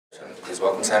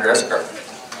welcome Sandra Escar.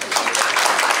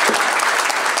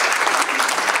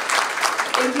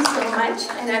 Thank you so much,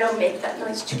 and I don't make that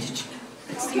noise.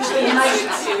 It's usually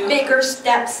much bigger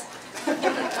steps.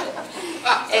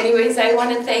 Anyways, I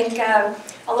want to thank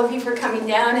all of you for coming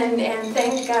down, and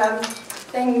thank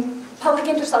Public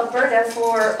Interest Alberta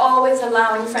for always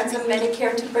allowing Friends of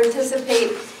Medicare to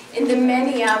participate in the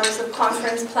many hours of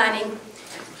conference planning.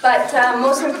 But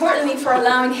most importantly, for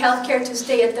allowing healthcare to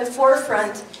stay at the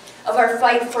forefront of our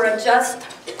fight for a just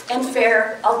and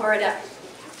fair Alberta.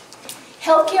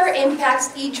 Healthcare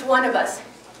impacts each one of us.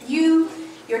 You,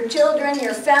 your children,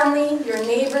 your family, your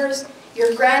neighbors,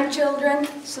 your grandchildren,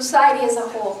 society as a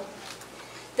whole.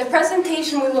 The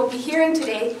presentation we will be hearing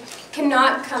today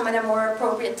cannot come at a more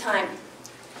appropriate time.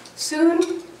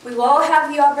 Soon, we will all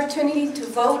have the opportunity to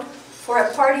vote for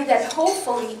a party that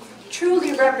hopefully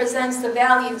truly represents the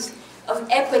values of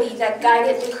equity that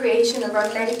guided the creation of our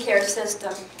Medicare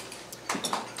system.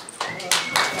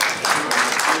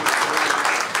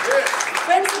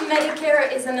 Friends of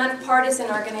Medicare is a nonpartisan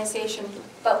organization,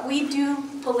 but we do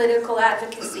political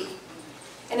advocacy.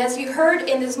 And as you heard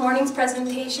in this morning's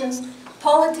presentations,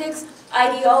 politics,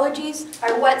 ideologies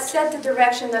are what set the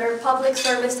direction that our public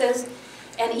services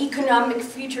and economic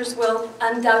futures will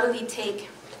undoubtedly take.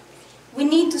 We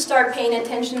need to start paying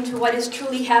attention to what is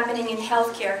truly happening in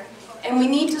healthcare, and we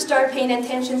need to start paying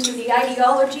attention to the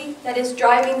ideology that is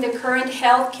driving the current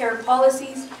healthcare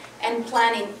policies and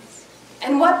planning.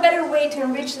 And what better way to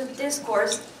enrich the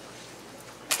discourse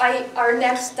by our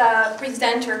next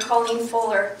presenter, Colleen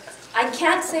Fuller. I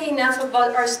can't say enough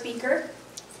about our speaker,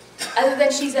 other than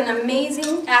she's an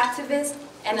amazing activist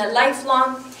and a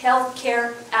lifelong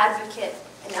healthcare advocate.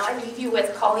 And now I leave you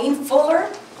with Colleen Fuller,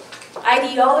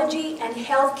 Ideology and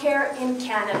Healthcare in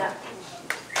Canada.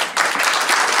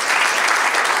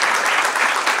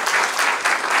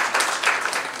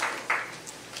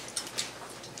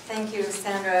 Thank you,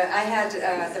 Sandra. I had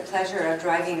the pleasure of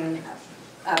driving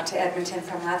up to Edmonton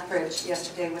from Lethbridge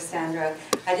yesterday with Sandra.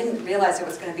 I didn't realize it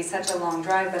was going to be such a long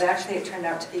drive, but actually it turned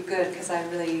out to be good because I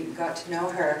really got to know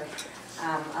her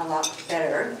a lot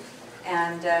better.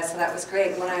 And so that was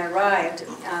great. When I arrived,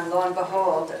 lo and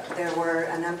behold, there were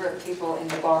a number of people in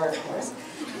the bar, of course,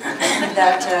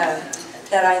 that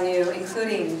I knew,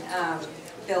 including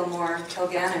Bill Moore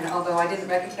Kilgannon, although I didn't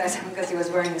recognize him because he was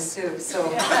wearing a suit. So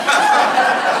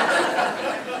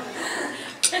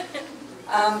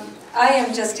I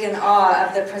am just in awe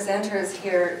of the presenters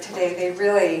here today. They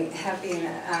really have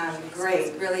been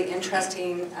great, really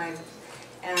interesting.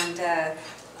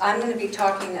 I'm going to be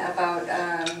talking about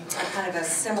a kind of a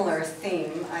similar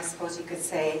theme, I suppose you could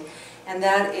say, and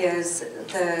that is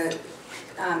the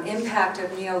impact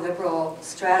of neoliberal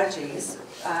strategies,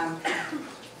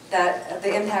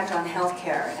 the impact on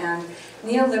healthcare. And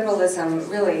neoliberalism,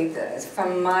 really,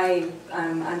 from my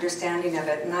understanding of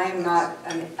it, and I am not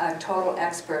a total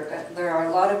expert, but there are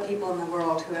a lot of people in the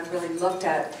world who have really looked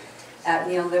at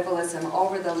neoliberalism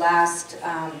over the last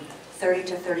 30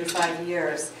 to 35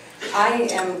 years. I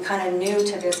am kind of new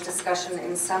to this discussion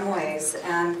in some ways,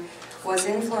 and was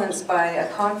influenced by a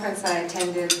conference I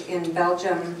attended in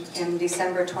Belgium in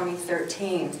December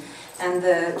 2013. And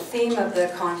the theme of the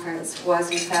conference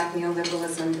was, in fact,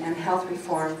 neoliberalism and health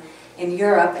reform in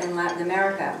Europe and Latin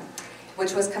America,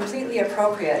 which was completely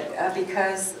appropriate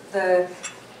because the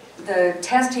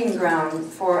testing ground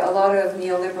for a lot of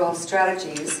neoliberal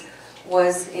strategies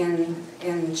was in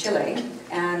Chile,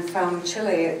 and from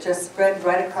Chile it just spread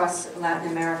right across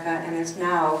Latin America and is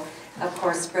now, of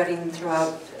course, spreading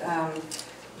throughout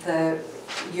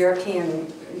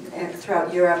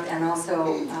throughout Europe and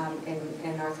also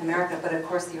in North America. But of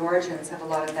course the origins of a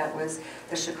lot of that was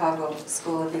the Chicago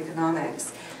School of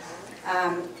Economics.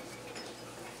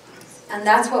 And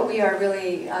that's what we are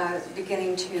really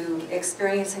beginning to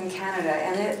experience in Canada,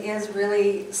 and it is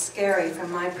really scary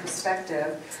from my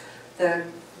perspective,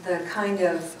 the kind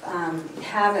of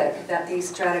havoc that these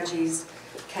strategies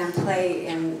can play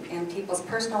in people's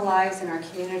personal lives, in our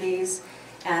communities,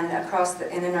 and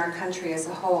and in our country as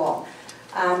a whole.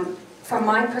 From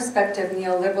my perspective,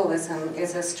 neoliberalism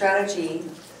is a strategy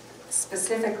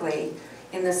specifically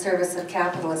in the service of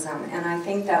capitalism. And I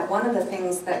think that one of the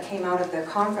things that came out of the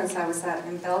conference I was at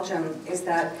in Belgium is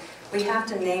that we have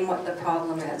to name what the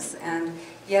problem is. And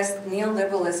yes,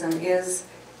 neoliberalism is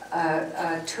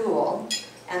a tool,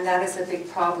 and that is a big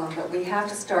problem, but we have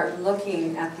to start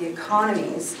looking at the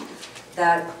economies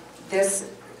that this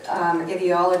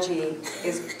ideology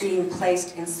is being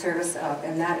placed in service of,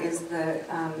 and that is the,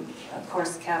 of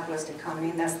course, capitalist economy,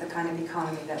 and that's the kind of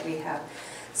economy that we have.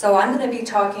 So I'm going to be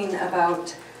talking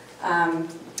about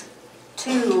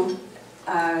two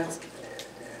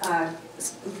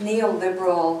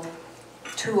neoliberal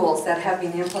tools that have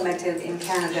been implemented in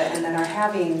Canada and that are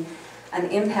having an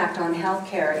impact on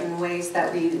healthcare in ways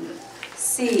that we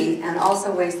see and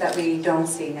also ways that we don't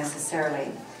see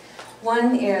necessarily.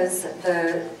 One is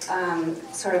the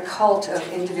sort of cult of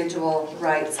individual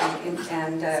rights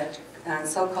and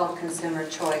so-called consumer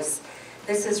choice.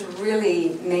 This is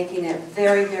really making it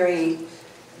very, very,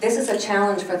 this is a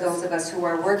challenge for those of us who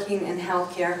are working in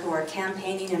healthcare, who are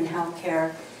campaigning in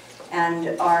healthcare,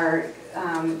 and are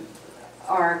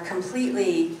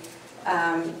completely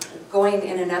going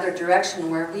in another direction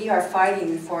where we are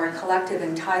fighting for collective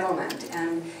entitlement,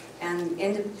 and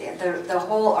the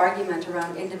whole argument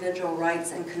around individual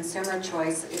rights and consumer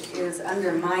choice is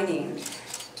undermining,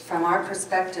 from our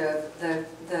perspective,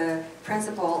 the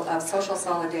principle of social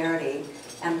solidarity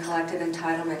and collective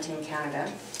entitlement in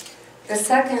Canada. The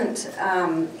second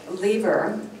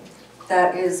lever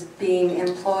that is being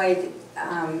employed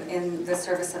in the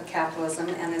service of capitalism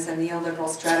and is a neoliberal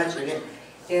strategy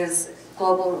is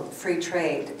global free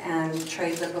trade and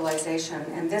trade liberalization.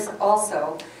 And this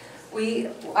also,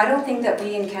 I don't think that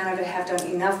we in Canada have done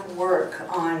enough work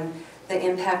on the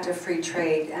impact of free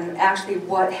trade and actually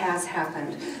what has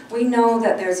happened. We know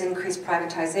that there's increased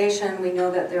privatization, we know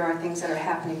that there are things that are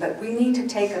happening, but we need to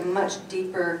take a much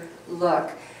deeper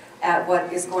look at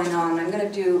what is going on. I'm going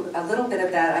to do a little bit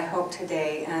of that, I hope,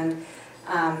 today, and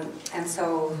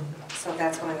so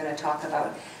that's what I'm going to talk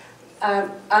about.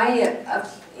 I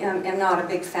am not a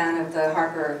big fan of the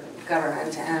Harper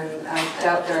government, and I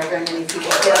doubt there are very many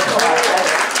people here who are.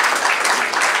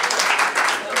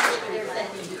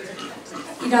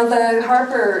 You know, the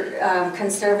Harper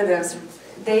Conservatives,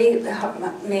 they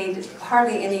made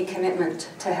hardly any commitment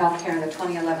to healthcare in the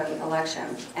 2011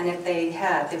 election, and if they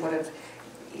had, they would have,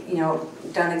 you know,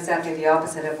 done exactly the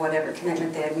opposite of whatever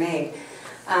commitment they had made.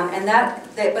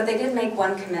 But they did make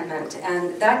one commitment,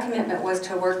 and that commitment was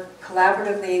to work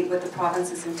collaboratively with the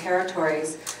provinces and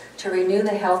territories to renew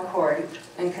the health cord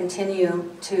and continue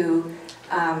to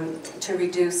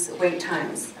reduce wait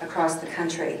times across the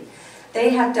country. They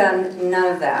have done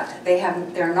none of that.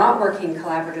 They're not working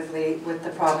collaboratively with the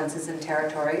provinces and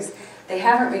territories. They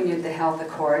haven't renewed the health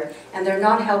accord, and they're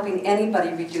not helping anybody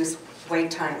reduce wait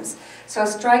times. So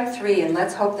strike three, and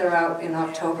let's hope they're out in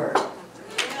October.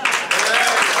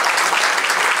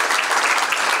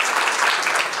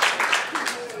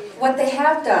 What they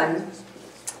have done,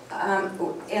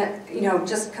 you know,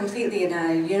 just completely in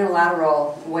a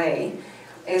unilateral way,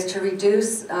 is to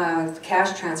reduce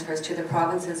cash transfers to the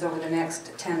provinces over the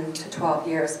next 10 to 12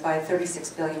 years by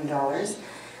 $36 billion.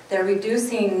 They're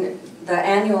reducing the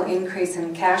annual increase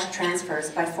in cash transfers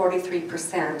by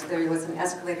 43%. There was an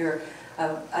escalator,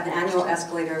 an annual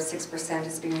escalator of 6%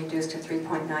 is being reduced to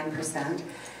 3.9%.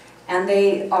 And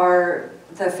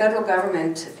the federal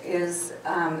government is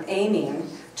aiming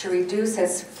to reduce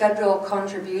its federal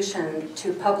contribution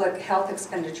to public health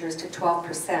expenditures to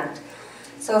 12%.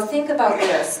 So think about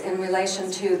this in relation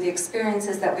to the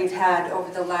experiences that we've had over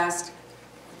the last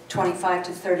 25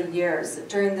 to 30 years.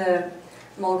 During the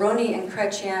Mulroney and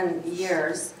Chrétien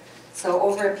years, so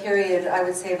over a period, I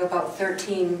would say, of about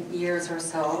 13 years or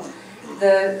so,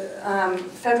 the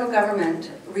federal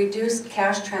government reduced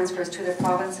cash transfers to the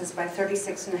provinces by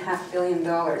 $36.5 billion,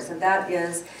 and that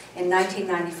is in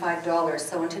 1995 dollars.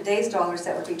 So in today's dollars,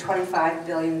 that would be $25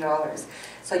 billion.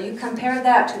 So you compare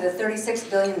that to the $36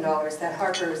 billion that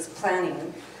Harper is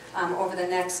planning over the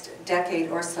next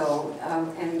decade or so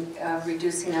in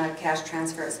reducing cash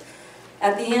transfers.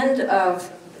 At the end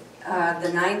of the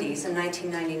 90s, in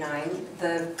 1999,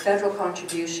 the federal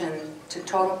contribution to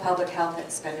total public health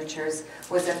expenditures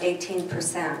was at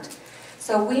 18%.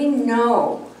 So we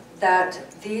know that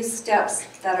these steps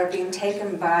that are being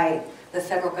taken by the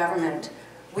federal government,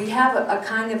 we have a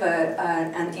kind of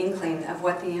an inkling of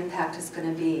what the impact is going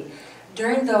to be.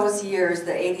 During those years,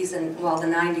 the 80s and, well, the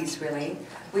 90s really,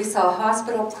 we saw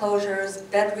hospital closures,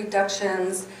 bed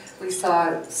reductions, we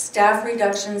saw staff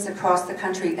reductions across the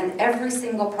country in every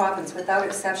single province without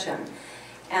exception.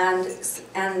 And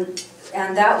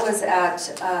that was at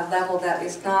a level that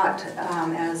is not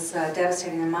as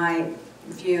devastating in my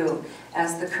view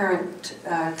as the current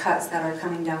cuts that are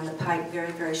coming down the pipe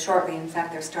very, very shortly. In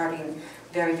fact, they're starting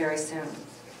very, very soon.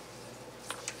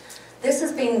 This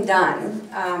is being done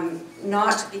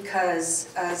not because,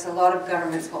 as a lot of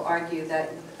governments will argue,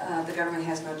 that the government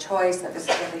has no choice, that this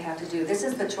is what they have to do. This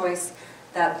is the choice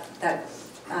that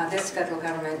this federal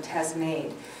government has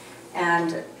made.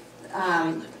 And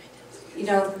you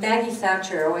know, Maggie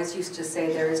Thatcher always used to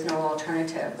say there is no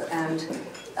alternative, and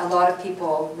a lot of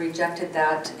people rejected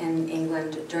that in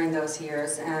England during those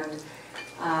years. And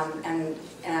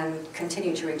and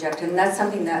continue to reject it. And that's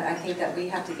something that I think that we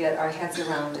have to get our heads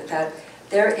around, that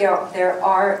there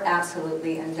are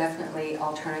absolutely and definitely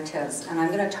alternatives. And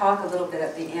I'm going to talk a little bit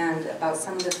at the end about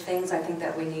some of the things I think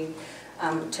that we need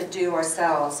to do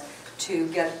ourselves to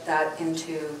get that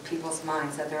into people's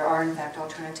minds, that there are in fact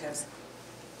alternatives.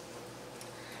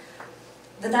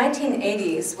 The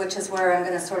 1980s, which is where I'm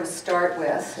going to sort of start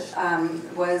with,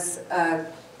 was a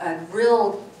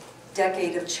real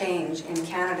decade of change in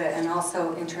Canada and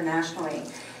also internationally.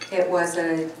 It was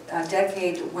a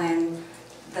decade when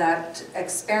that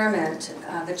experiment,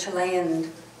 the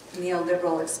Chilean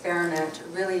neoliberal experiment,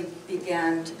 really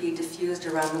began to be diffused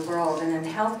around the world. And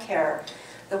in healthcare,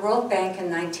 the World Bank in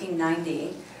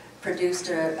 1990 produced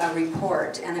a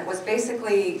report, and it was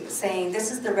basically saying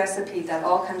this is the recipe that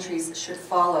all countries should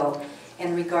follow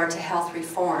in regard to health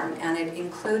reform. And it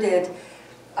included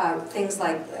things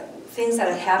that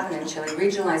had happened in Chile.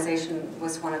 Regionalization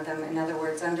was one of them. In other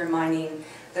words, undermining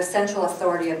the central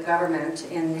authority of government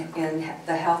in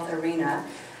the health arena,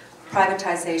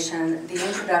 privatization, the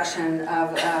introduction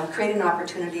of creating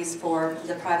opportunities for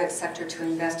the private sector to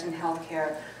invest in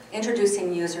healthcare,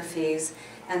 introducing user fees,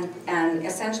 and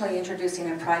essentially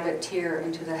introducing a private tier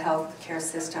into the healthcare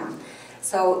system.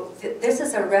 So this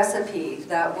is a recipe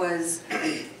that was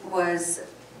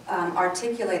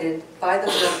articulated by the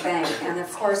World Bank, and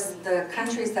of course the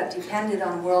countries that depended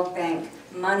on World Bank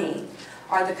money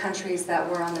are the countries that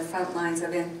were on the front lines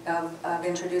of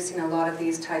introducing a lot of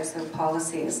these types of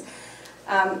policies.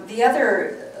 The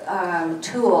other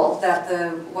tool that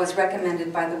was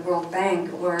recommended by the World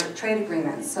Bank were trade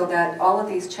agreements, so that all of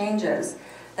these changes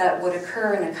that would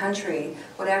occur in a country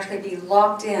would actually be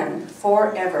locked in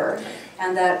forever,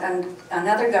 and that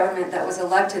another government that was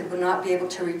elected would not be able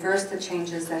to reverse the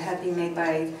changes that had been made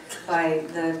by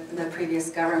the previous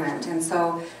government. And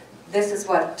so this is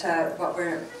what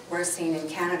we're seeing in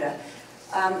Canada.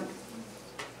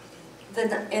 The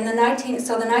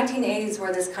 1980s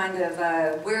were this kind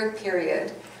of weird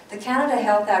period. The Canada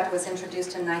Health Act was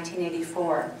introduced in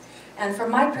 1984. And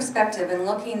from my perspective, in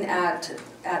looking at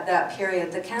that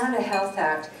period, the Canada Health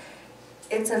Act,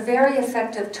 it's a very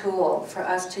effective tool for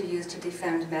us to use to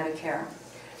defend Medicare.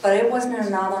 But it wasn't an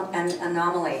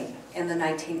anomaly in the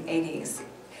 1980s,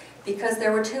 because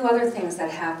there were two other things that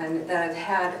happened that have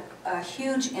had a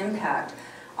huge impact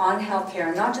on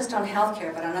healthcare, not just on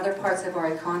healthcare, but on other parts of our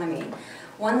economy.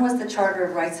 One was the Charter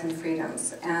of Rights and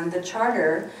Freedoms, and the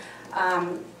Charter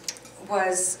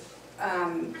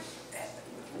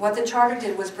what the Charter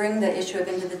did was bring the issue of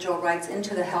individual rights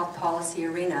into the health policy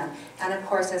arena, and of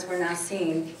course, as we're now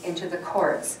seeing, into the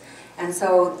courts. And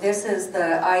so this is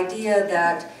the idea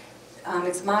that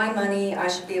it's my money, I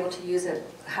should be able to use it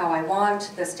how I want.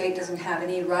 The state doesn't have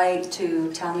any right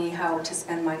to tell me how to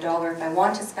spend my dollar. If I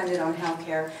want to spend it on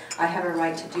healthcare, I have a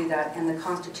right to do that, and the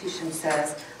Constitution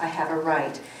says I have a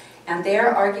right. And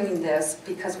they're arguing this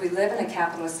because we live in a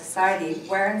capitalist society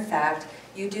where, in fact,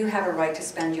 you do have a right to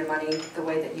spend your money the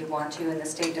way that you want to, and the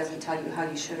state doesn't tell you how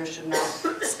you should or should not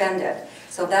spend it.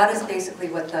 So that is basically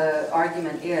what the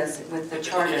argument is with the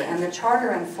Charter. And the Charter,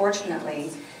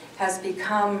 unfortunately, has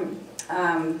become,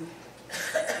 in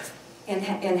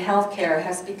healthcare,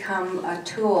 has become a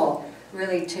tool,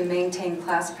 really, to maintain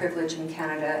class privilege in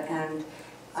Canada, and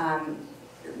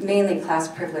mainly class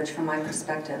privilege from my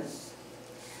perspective.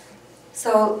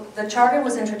 So the Charter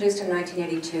was introduced in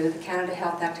 1982, the Canada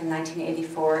Health Act in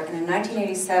 1984, and in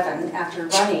 1987, after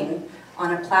running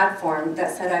on a platform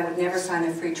that said I would never sign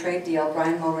a free trade deal,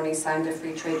 Brian Mulroney signed a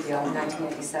free trade deal in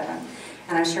 1987.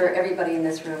 And I'm sure everybody in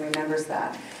this room remembers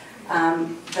that.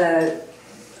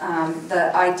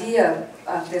 The idea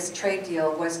of this trade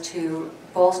deal was to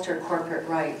bolster corporate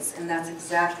rights, and that's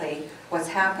exactly what's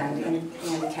happened in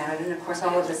Canada, and of course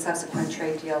all of the subsequent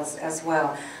trade deals as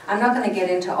well. I'm not going to get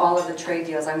into all of the trade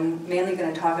deals. I'm mainly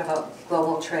going to talk about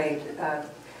global trade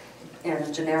in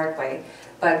a generic way.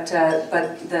 But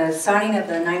the signing of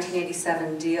the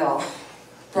 1987 deal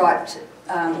brought,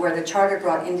 where the Charter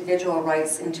brought individual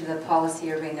rights into the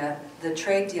policy arena, the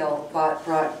trade deal brought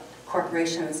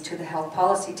corporations to the health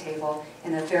policy table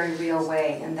in a very real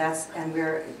way, and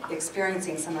we're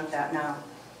experiencing some of that now.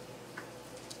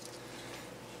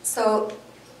 So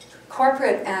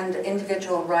corporate and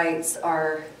individual rights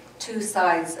are two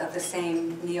sides of the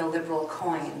same neoliberal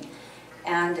coin,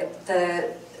 and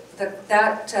that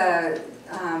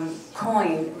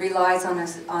coin relies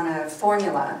on a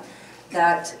formula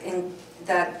that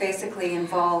basically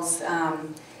involves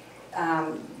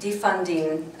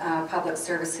defunding public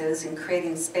services and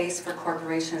creating space for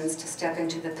corporations to step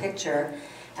into the picture,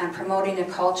 and promoting a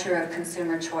culture of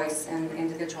consumer choice and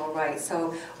individual rights.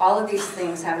 So all of these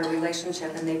things have a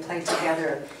relationship and they play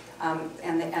together,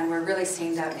 and we're really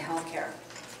seeing that in healthcare.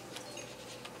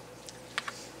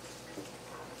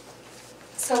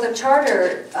 So the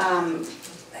Charter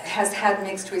has had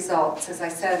mixed results. As I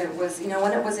said, it was,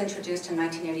 when it was introduced in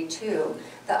 1982,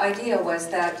 the idea was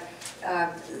that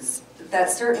that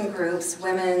certain groups,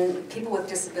 women, people with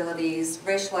disabilities,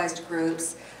 racialized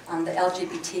groups, the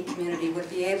LGBT community would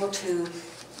be able to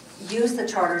use the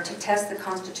Charter to test the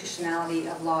constitutionality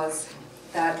of laws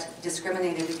that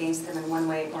discriminated against them in one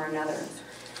way or another.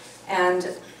 And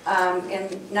in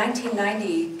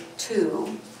 1992,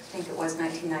 I think it was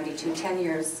 1992, 10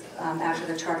 years after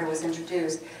the Charter was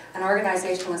introduced, an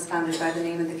organization was founded by the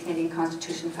name of the Canadian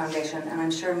Constitution Foundation, and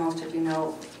I'm sure most of you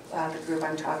know the group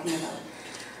I'm talking about.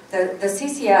 The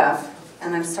CCF,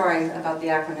 and I'm sorry about the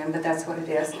acronym, but that's what it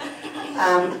is,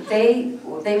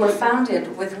 they were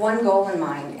founded with one goal in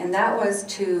mind, and that was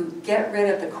to get rid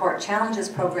of the court challenges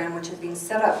program, which had been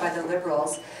set up by the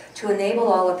Liberals to enable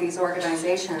all of these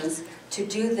organizations to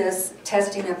do this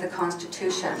testing of the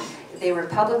Constitution. They were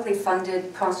publicly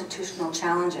funded constitutional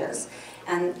challenges,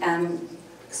 and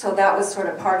so that was sort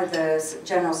of part of the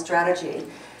general strategy.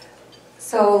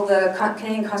 So the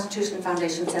Canadian Constitution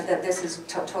Foundation said that this is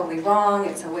totally wrong,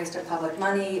 it's a waste of public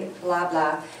money, blah,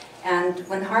 blah. And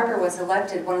when Harper was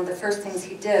elected, one of the first things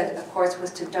he did, of course,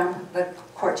 was to dump the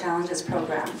court challenges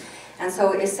program. And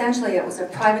so essentially it was a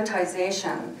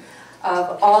privatization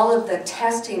of all of the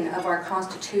testing of our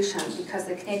Constitution, because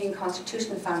the Canadian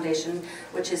Constitution Foundation,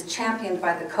 which is championed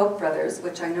by the Koch brothers,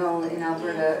 which I know in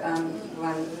Alberta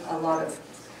run a lot of,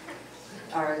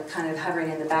 are kind of hovering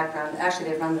in the background.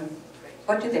 Actually, they run them.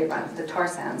 What do they run? The tar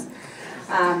sands.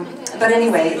 But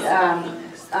anyway,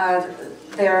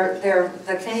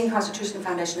 the Canadian Constitution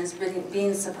Foundation is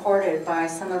being supported by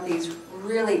some of these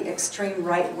really extreme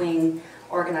right-wing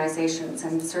organizations,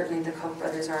 and certainly the Koch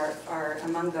brothers are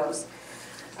among those.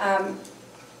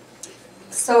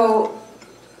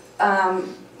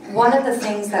 One of the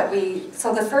things that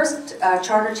so the first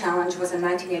Charter Challenge was in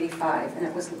 1985, and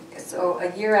it was so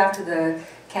a year after the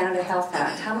Canada Health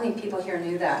Act. How many people here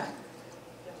knew that?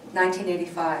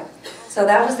 1985. So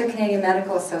that was the Canadian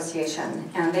Medical Association,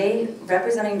 and they,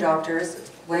 representing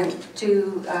doctors, went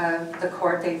to the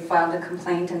court. They filed a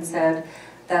complaint and said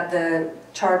that the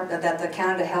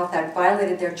Canada Health Act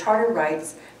violated their charter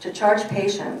rights to charge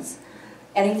patients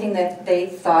anything that they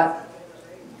thought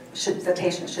the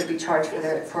patient should be charged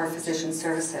for physician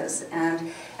services.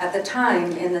 And at the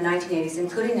time, in the 1980s,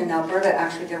 including in Alberta,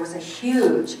 actually, there was a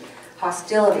huge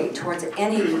hostility towards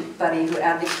anybody who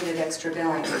advocated extra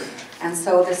billing. And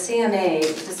so the CMA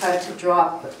decided to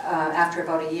drop, after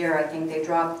about a year, I think, they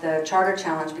dropped the Charter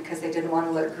Challenge because they didn't want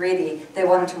to look greedy, they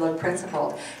wanted to look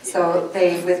principled. So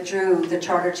they withdrew the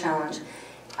Charter Challenge.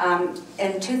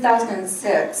 In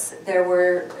 2006,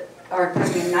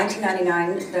 in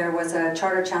 1999, there was a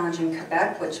Charter Challenge in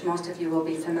Quebec, which most of you will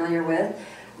be familiar with.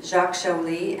 Jacques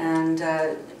Chauly and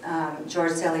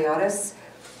Georges Zeliotis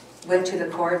went to the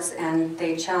courts and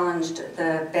they challenged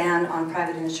the ban on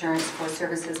private insurance for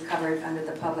services covered under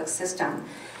the public system.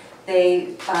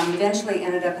 They eventually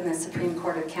ended up in the Supreme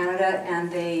Court of Canada,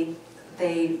 and they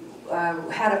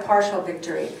had a partial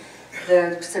victory.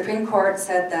 The Supreme Court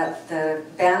said that the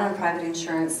ban on private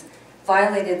insurance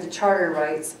violated the charter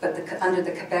rights under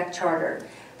the Quebec Charter,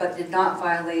 but did not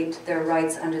violate their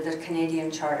rights under the Canadian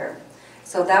Charter.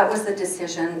 So that was the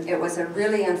decision. It was a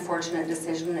really unfortunate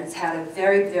decision. It's had a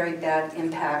very, very bad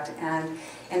impact. And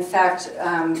in fact,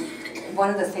 one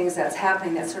of the things that's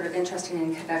happening that's sort of interesting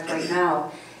in Quebec right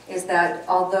now is that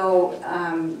although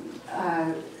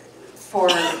for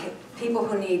people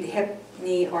who need hip,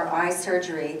 knee, or eye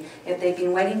surgery, if they've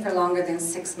been waiting for longer than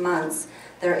 6 months,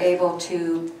 they're able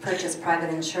to purchase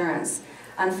private insurance.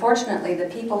 Unfortunately, the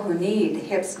people who need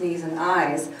hips, knees, and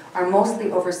eyes are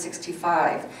mostly over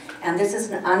 65, and this is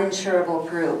an uninsurable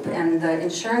group, and the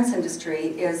insurance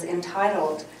industry is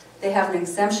entitled, they have an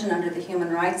exemption under the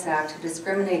Human Rights Act to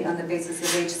discriminate on the basis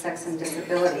of age, sex, and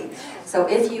disability. So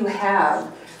if you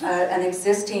have an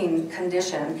existing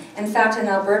condition, in fact in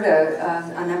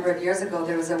Alberta a number of years ago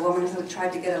there was a woman who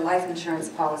tried to get a life insurance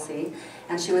policy,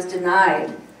 and she was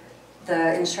denied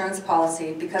the insurance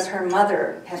policy because her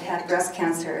mother had had breast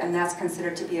cancer, and that's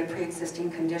considered to be a pre-existing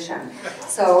condition.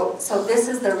 So this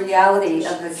is the reality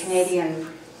of the Canadian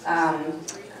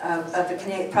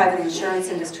private insurance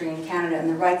industry in Canada, and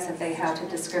the rights that they have to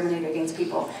discriminate against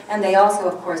people. And they also,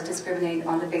 of course, discriminate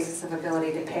on the basis of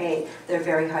ability to pay their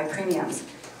very high premiums.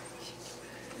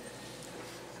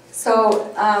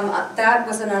 So that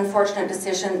was an unfortunate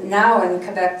decision. Now in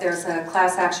Quebec there's a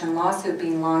class action lawsuit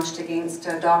being launched against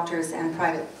doctors and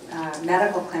private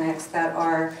medical clinics that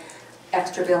are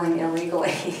extra billing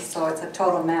illegally, so it's a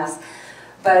total mess.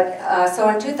 But so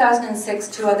in 2006,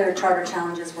 2 other charter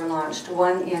challenges were launched.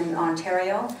 One in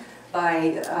Ontario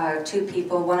by 2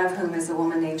 people, one of whom is a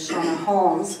woman named Shona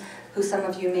Holmes, who some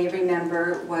of you may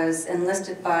remember was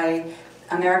enlisted by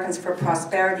Americans for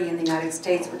Prosperity in the United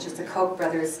States, which is the Koch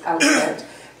brothers outfit,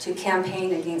 to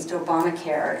campaign against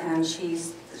Obamacare. And she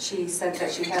said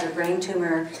that she had a brain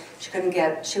tumor. She couldn't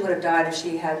get, she would have died if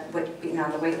she had been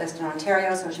on the wait list in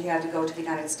Ontario, so she had to go to the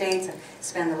United States and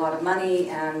spend a lot of money,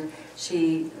 and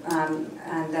so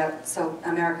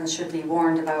Americans should be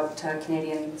warned about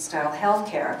Canadian-style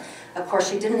health care. Of course,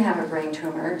 she didn't have a brain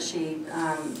tumor. She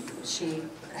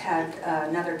had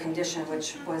another condition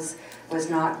which was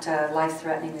not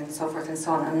life-threatening and so forth and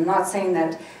so on. I'm not saying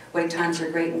that wait times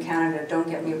are great in Canada, don't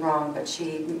get me wrong, but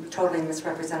she totally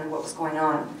misrepresented what was going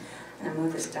on. I'm going to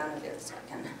move this down a bit so I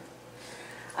can.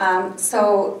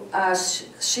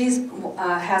 She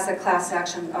has a class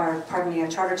action, or pardon me, a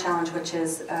charter challenge which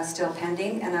is still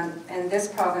pending. And in this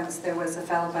province there was a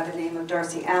fellow by the name of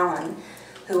Darcy Allen,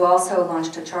 who also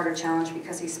launched a charter challenge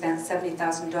because he spent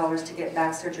 $70,000 to get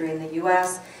back surgery in the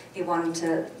U.S. He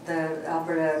wanted the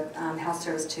Alberta Health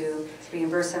Service to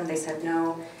reimburse him. They said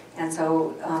no, and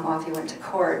so off he went to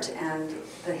court, and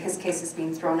his case is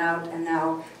being thrown out, and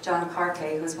now John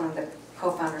Carkay, who is one of the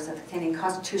co-founders of the Canadian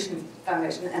Constitution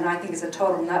Foundation, and I think is a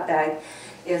total nutbag,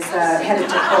 is headed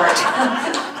to court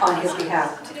on his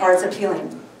behalf, or is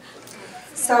appealing.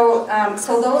 So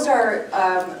those are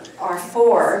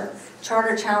 4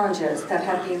 charter challenges that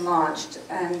have been launched,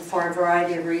 and for a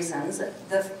variety of reasons.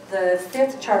 The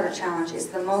 5th charter challenge is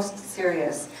the most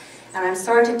serious, and I'm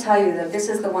sorry to tell you that this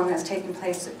is the one that's taking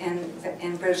place in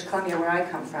British Columbia, where I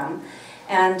come from,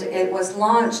 and it was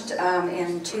launched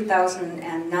in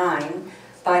 2009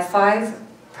 by 5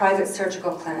 private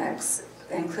surgical clinics,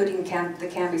 including the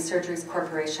Canby Surgeries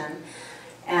Corporation,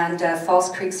 and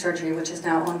False Creek Surgery, which is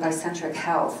now owned by Centric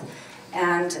Health.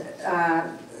 And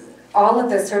all of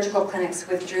the surgical clinics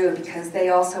withdrew because they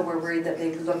also were worried that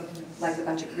they looked like a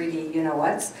bunch of greedy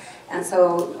you-know-whats. And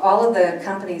so all of the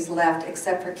companies left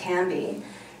except for Canby.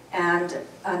 And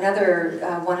another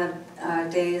one of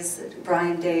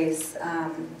Brian Day's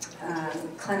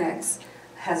clinics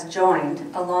has joined,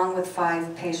 along with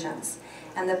 5 patients.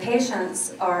 And the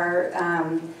patients are,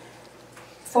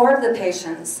 4 of the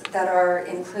patients that are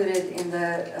included in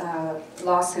the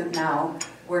lawsuit now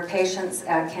were patients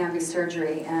at Canby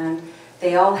Surgery, and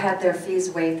they all had their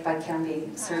fees waived by Canby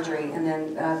Surgery, and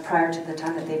then prior to the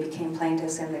time that they became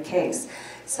plaintiffs in the case.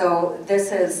 So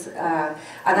this is, and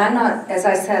I'm not, as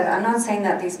I said, I'm not saying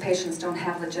that these patients don't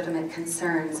have legitimate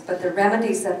concerns, but the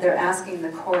remedies that they're asking the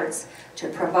courts to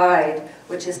provide,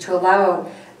 which is to allow,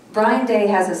 Brian Day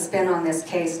has a spin on this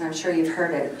case, and I'm sure you've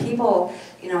heard it. People,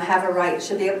 have a right,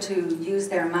 should be able to use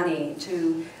their money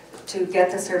to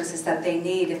get the services that they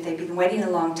need if they've been waiting a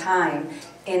long time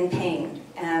in pain.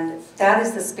 And that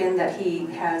is the spin that he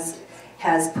has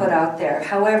put out there.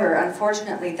 However,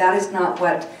 unfortunately, that is not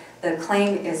what the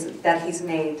claim is that he's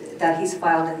made, that he's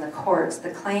filed in the courts.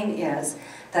 The claim is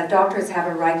that doctors have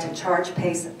a right to charge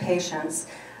patients.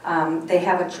 They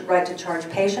have a right to charge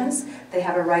patients, they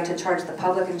have a right to charge the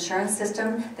public insurance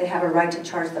system, they have a right to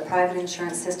charge the private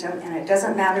insurance system, and it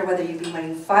doesn't matter whether you've been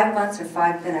waiting 5 months or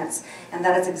 5 minutes, and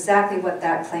that is exactly what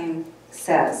that claim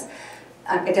says.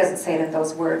 It doesn't say it in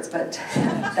those words, but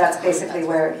that's basically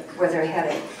where they're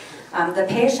headed. The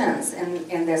patients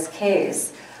in this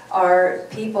case are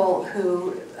people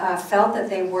who felt that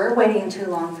they were waiting too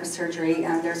long for surgery,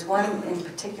 and there's one in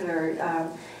particular,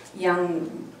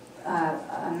 young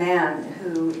a man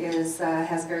who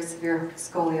has very severe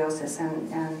scoliosis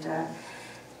and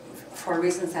for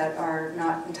reasons that are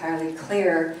not entirely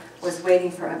clear, was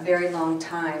waiting for a very long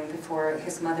time before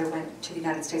his mother went to the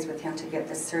United States with him to get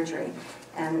this surgery,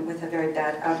 and with a very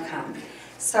bad outcome.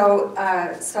 So,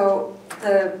 so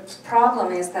the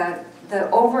problem is that the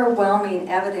overwhelming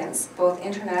evidence, both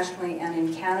internationally and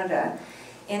in Canada,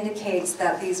 indicates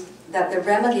that the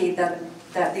remedy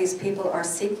that these people are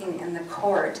seeking in the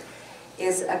court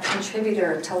is a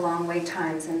contributor to long wait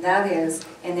times, and that is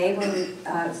enabling,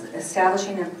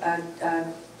 establishing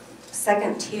a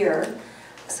second tier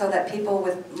so that people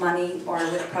with money or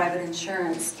with private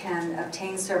insurance can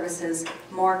obtain services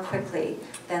more quickly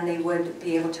than they would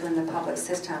be able to in the public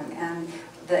system. And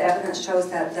the evidence shows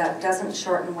that that doesn't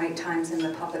shorten wait times in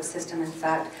the public system. In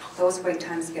fact, those wait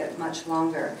times get much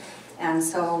longer. And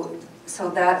so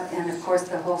that, and of course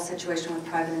the whole situation with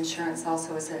private insurance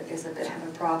also is a bit of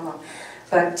a problem.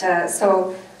 But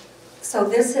so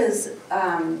this is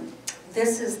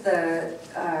the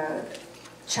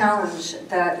challenge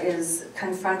that is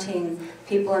confronting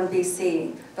people in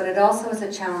BC, but it also is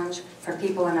a challenge for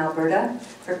people in Alberta,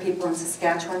 for people in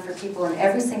Saskatchewan, for people in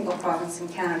every single province in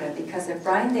Canada, because if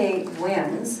Brian Day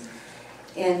wins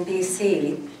in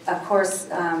BC, of course,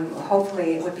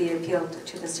 hopefully it would be appealed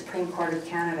to the Supreme Court of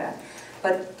Canada.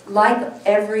 But like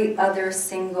every other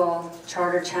single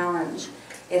charter challenge,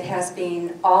 it has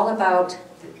been all about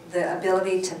the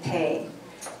ability to pay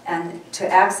and to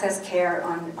access care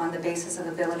on the basis of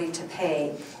ability to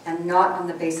pay and not on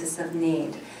the basis of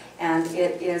need. And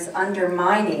it is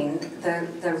undermining,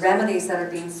 the remedies that are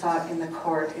being sought in the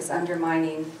court is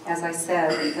undermining, as I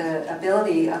said, the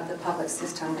ability of the public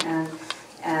system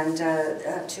and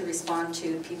to respond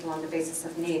to people on the basis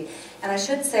of need. And I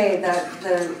should say that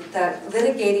that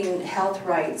litigating health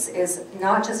rights is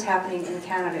not just happening in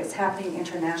Canada, it's happening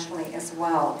internationally as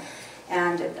well.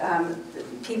 And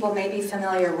people may be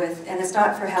familiar with, and it's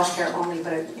not for healthcare only,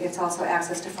 but it's also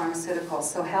access to pharmaceuticals.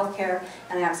 So healthcare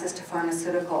and access to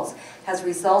pharmaceuticals has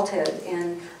resulted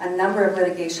in a number of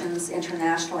litigations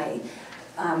internationally.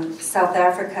 South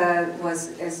Africa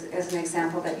is an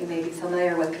example that you may be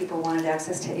familiar with. People wanted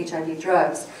access to HIV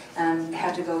drugs and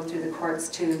had to go through the courts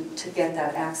to get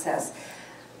that access.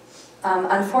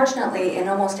 Unfortunately, in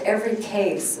almost every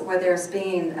case where there's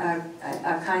been a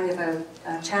kind of a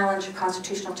challenge, a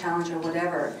constitutional challenge or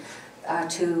whatever,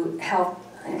 to health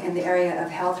in the area of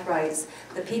health rights,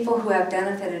 the people who have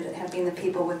benefited have been the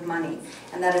people with money.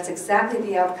 And that is exactly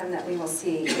the outcome that we will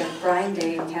see if Brian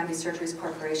Day and Cambie Surgeries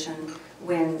Corporation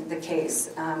win the case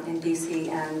in BC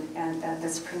and at the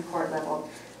Supreme Court level,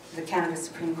 the Canada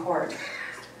Supreme Court.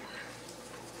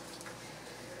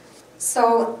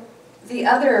 So the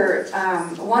other,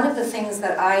 one of the things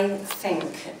that I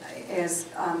think is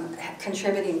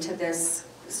contributing to this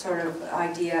sort of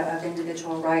idea of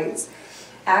individual rights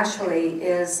actually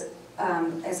is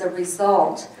a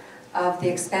result of the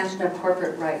expansion of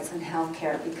corporate rights in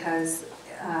healthcare, because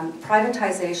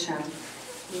privatization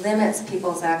limits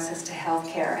people's access to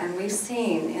healthcare. And we've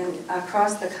seen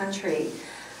across the country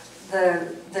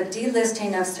the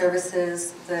delisting of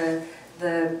services, the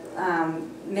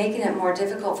making it more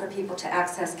difficult for people to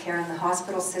access care in the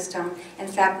hospital system, in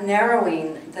fact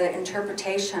narrowing the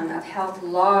interpretation of health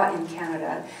law in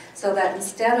Canada, so that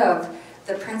instead of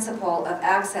the principle of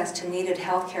access to needed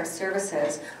healthcare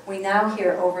services, we now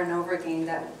hear over and over again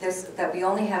that we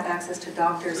only have access to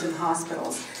doctors in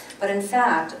hospitals. But in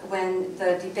fact, when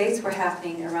the debates were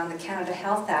happening around the Canada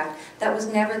Health Act, that was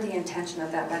never the intention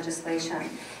of that legislation.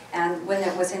 And when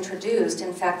it was introduced,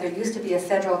 in fact, there used to be a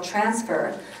federal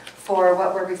transfer for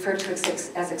what were referred to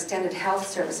as extended health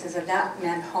services, and that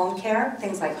meant home care,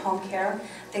 things like outpatient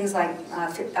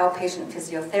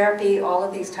physiotherapy. All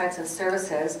of these types of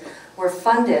services were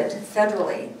funded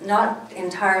federally, not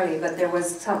entirely, but there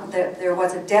was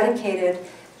a dedicated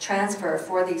transfer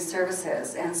for these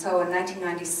services. And so in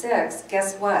 1996,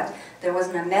 guess what? There was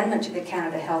an amendment to the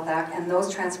Canada Health Act, and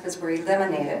those transfers were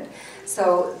eliminated.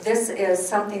 So this is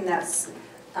something that's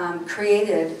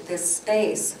created this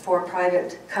space for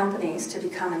private companies to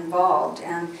become involved.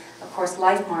 And of course,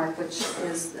 Lifemark, which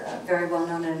is very well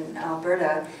known in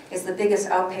Alberta, is the biggest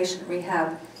outpatient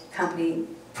rehab company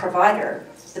provider,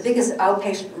 the biggest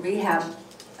outpatient rehab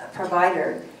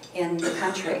provider in the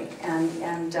country.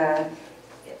 And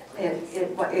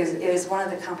it is one of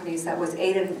the companies that was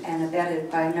aided and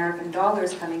abetted by American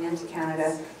dollars coming into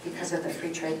Canada because of the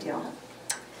free trade deal.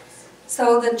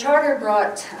 So the Charter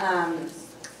brought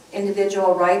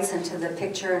individual rights into the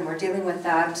picture, and we're dealing with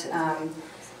that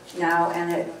now.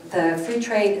 And the Free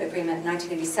Trade Agreement in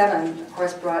 1987, of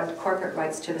course, brought corporate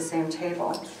rights to the same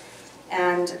table.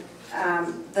 And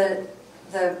the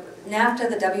NAFTA,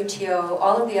 the WTO,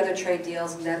 all of the other trade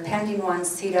deals, the pending ones,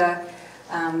 CETA,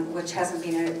 which hasn't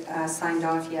been signed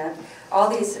off yet, all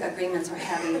these agreements are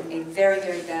having a very,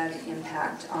 very bad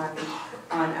impact on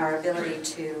our ability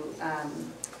to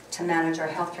manage our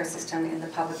healthcare system in the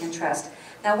public interest.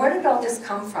 Now, where did all this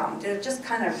come from? Did it just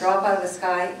kind of drop out of the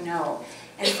sky? No.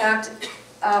 In fact,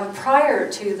 prior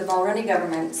to the Mulroney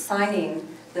government signing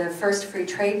the first free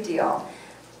trade deal,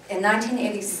 in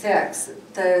 1986,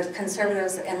 the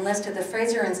Conservatives enlisted the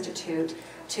Fraser Institute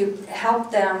to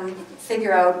help them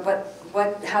figure out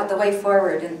how the way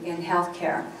forward in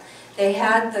healthcare. They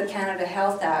had the Canada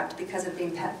Health Act because it had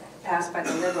been passed by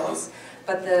the Liberals,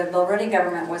 but the Mulroney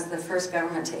government was the first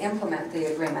government to implement the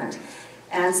agreement.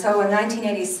 And so in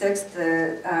 1986,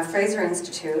 the Fraser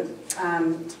Institute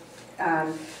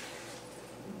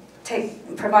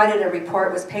provided a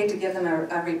report, was paid to give them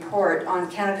a report on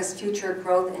Canada's future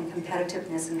growth and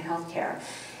competitiveness in healthcare.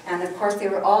 And of course they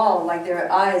were all, like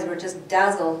their eyes were just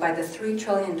dazzled by the $3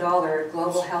 trillion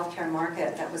global healthcare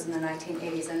market that was in the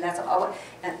 1980s, and that's all,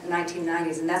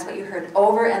 1990s, and that's what you heard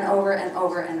over and over and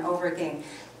over and over again.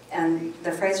 And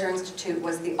the Fraser Institute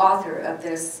was the author of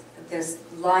this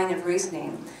line of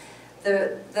reasoning.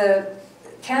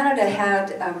 Canada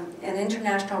had an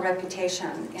international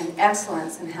reputation in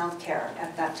excellence in healthcare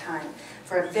at that time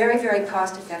for a very, very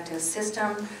cost-effective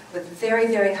system with very,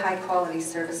 very high-quality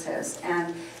services.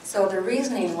 And so the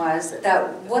reasoning was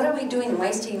that what are we doing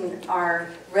wasting our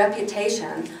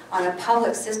reputation on a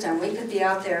public system? We could be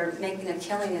out there making a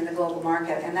killing in the global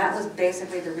market. And that was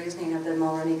basically the reasoning of the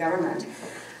Mulroney government.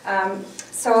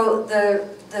 So the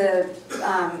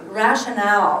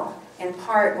rationale, in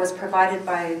part, was provided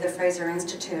by the Fraser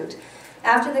Institute.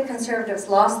 After the Conservatives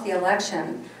lost the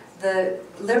election, the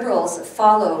Liberals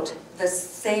followed the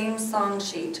same song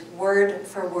sheet, word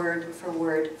for word for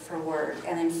word for word,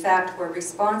 and in fact were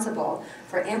responsible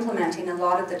for implementing a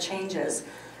lot of the changes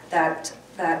that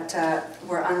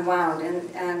were unwound.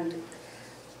 And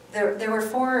there were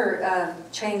 4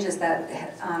 changes that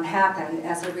happened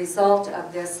as a result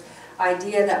of this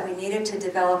idea that we needed to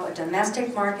develop a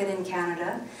domestic market in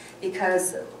Canada,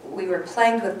 because we were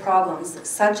plagued with problems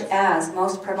such as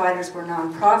most providers were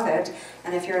nonprofit,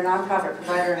 and if you're a nonprofit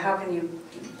provider, how can you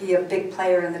be a big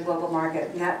player in the global market?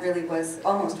 And that really was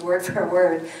almost word for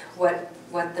word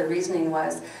what the reasoning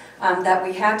was. That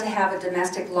we had to have a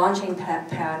domestic launching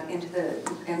pad into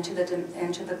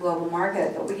the global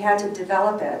market, but we had to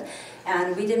develop it,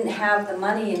 and we didn't have the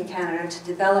money in Canada to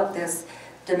develop this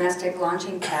domestic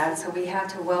launching pad, so we had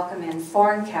to welcome in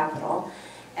foreign capital.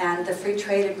 And the free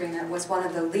trade agreement was one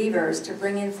of the levers to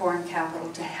bring in foreign capital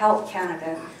to help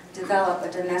Canada develop a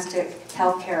domestic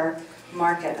healthcare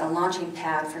market, a launching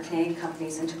pad for Canadian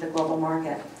companies into the global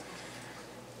market.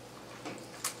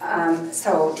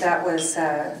 So that was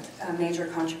a major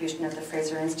contribution of the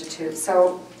Fraser Institute.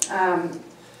 So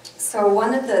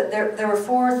one of there were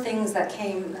 4 things that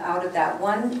came out of that.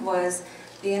 One was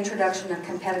the introduction of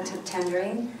competitive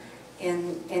tendering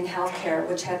in healthcare,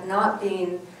 which had not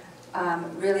been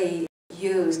really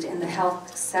used in the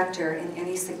health sector in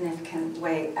any significant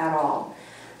way at all.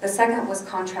 The second was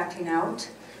contracting out.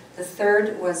 The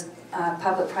third was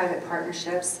public-private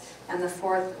partnerships. And the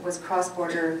fourth was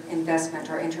cross-border investment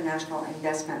or international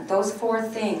investment. Those 4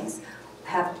 things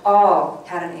have all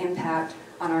had an impact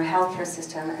on our healthcare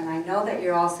system. And I know that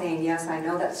you're all saying, yes, I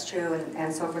know that's true,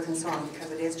 and so forth and so on,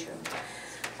 because it is true.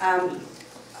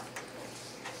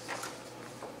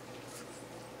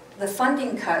 The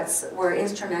funding cuts were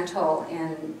instrumental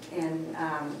in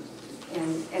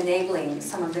enabling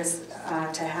some of this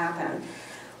to happen.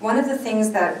 One of the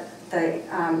things that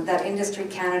that Industry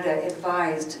Canada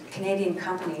advised Canadian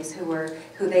companies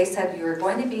who they said, you're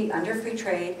going to be under free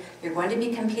trade, you're going to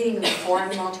be competing with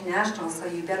foreign multinationals, so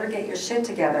you better get your shit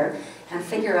together and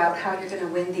figure out how you're going to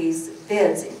win these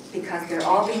bids, because they're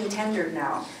all being tendered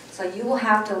now. So you will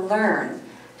have to learn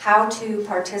how to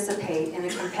participate in a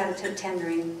competitive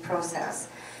tendering process.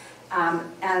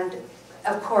 And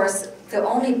of course, the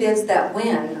only bids that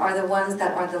win are the ones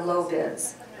that are the low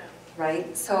bids,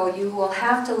 right? So you will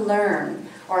have to learn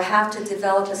or have to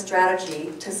develop a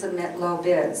strategy to submit low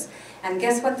bids. And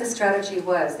guess what the strategy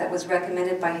was that was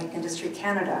recommended by Industry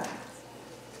Canada?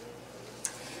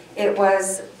 It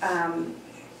was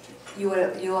you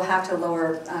will have to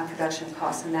lower production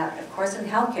costs, and that, of course, in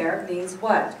healthcare means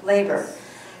what? Labor.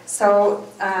 So,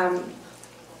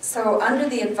 so under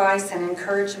the advice and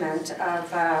encouragement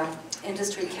of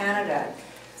Industry Canada,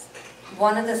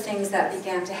 one of the things that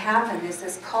began to happen is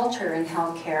this culture in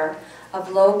healthcare of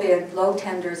low bid, low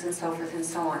tenders, and so forth and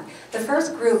so on. The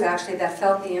first group, actually, that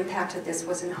felt the impact of this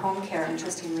was in home care,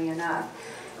 interestingly enough.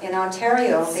 In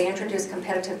Ontario, they introduced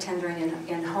competitive tendering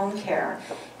in home care,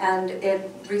 and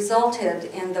it resulted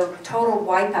in the total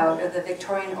wipeout of the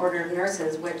Victorian Order of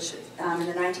Nurses, which in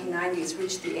the 1990s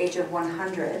reached the age of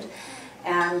 100.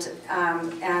 And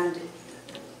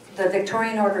the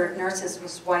Victorian Order of Nurses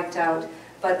was wiped out,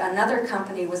 but another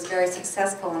company was very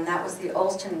successful, and that was the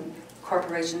Ulster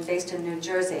Corporation based in New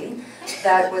Jersey,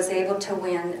 that was able to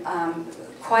win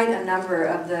quite a number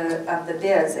of the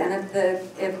bids. And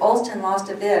if Ulster lost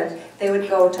a bid, they would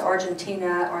go to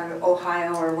Argentina or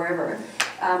Ohio or wherever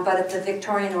But if the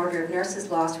Victorian Order of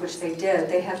Nurses lost, which they did,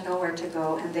 they had nowhere to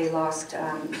go, and they lost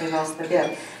the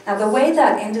bid. Now, the way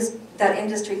that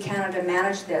Industry Canada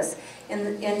managed this,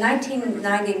 in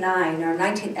 1999, or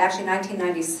actually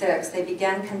 1996, they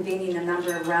began convening a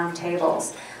number of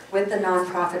roundtables with the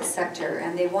nonprofit sector,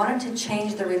 and they wanted to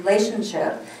change the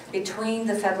relationship between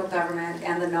the federal government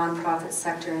and the nonprofit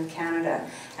sector in Canada.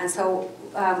 And so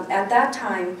at that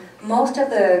time, most of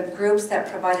the groups that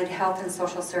provided health and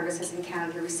social services in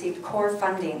Canada received core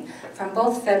funding from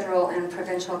both federal and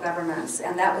provincial governments,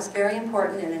 and that was very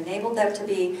important. It enabled them to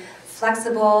be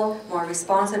flexible, more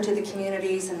responsive to the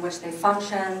communities in which they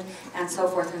functioned, and so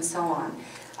forth and so on.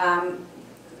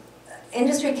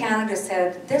 Industry Canada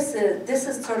said, this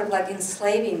is sort of like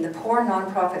enslaving the poor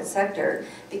nonprofit sector,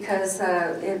 because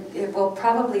it will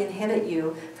probably inhibit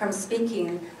you from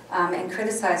speaking and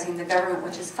criticizing the government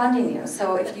which is funding you.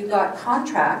 So if you got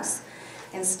contracts,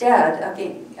 instead of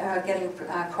getting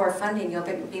core funding, you'll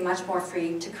be much more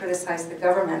free to criticize the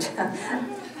government.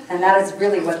 And that is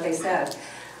really what they said.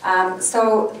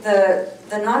 So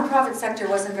the nonprofit sector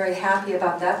wasn't very happy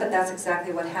about that, but that's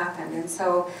exactly what happened. And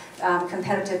so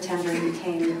competitive tendering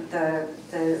became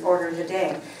the order of the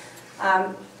day.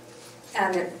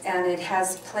 And it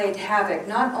has played havoc.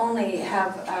 Not only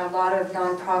have a lot of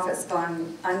nonprofits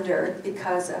gone under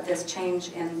because of this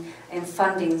change in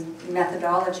funding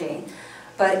methodology,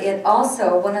 but it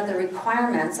also, one of the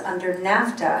requirements under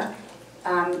NAFTA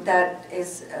that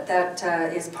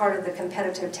is part of the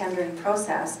competitive tendering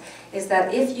process is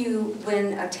that if you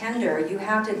win a tender, you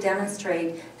have to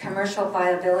demonstrate commercial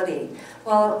viability.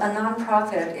 Well, a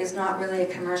nonprofit is not really a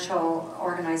commercial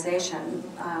organization.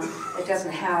 It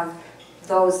doesn't have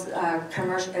those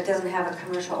it doesn't have a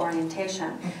commercial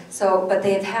orientation. So, but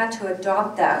they've had to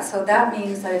adopt that. So that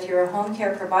means that if you're a home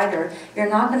care provider, you're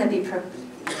not going to be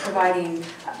providing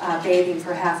bathing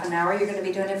for half an hour, you're going to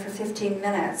be doing it for 15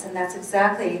 minutes. And that's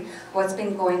exactly what's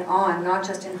been going on, not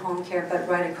just in home care, but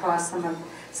right across some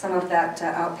of that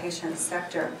outpatient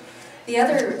sector. The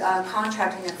other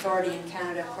contracting authority in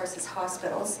Canada, of course, is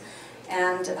hospitals.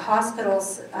 And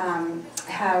hospitals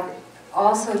have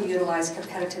also utilized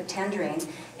competitive tendering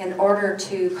in order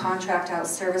to contract out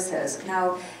services.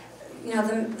 Now, you know,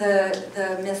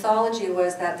 the mythology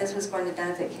was that this was going to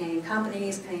benefit Canadian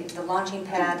companies, the launching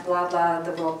pad, blah, blah,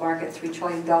 the world market, $3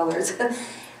 trillion.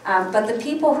 But the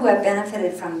people who have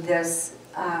benefited from this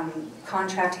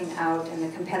contracting out in the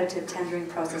competitive tendering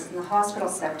process in the hospital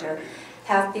sector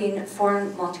have been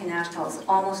foreign multinationals,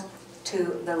 almost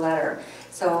to the letter.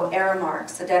 So Aramark,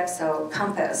 Sodexo,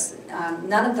 Compass,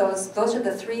 none of those are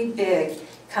the three big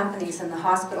companies in the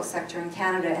hospital sector in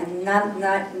Canada, and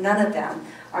none of them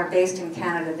are based in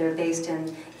Canada. They're based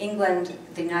in England,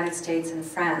 the United States, and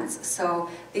France. So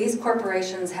these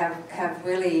corporations have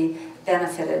really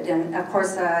benefited. And of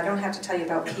course, I don't have to tell you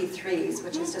about P3s,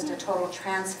 which is just a total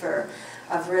transfer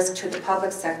of risk to the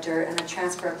public sector and a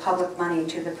transfer of public money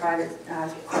to the private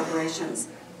corporations.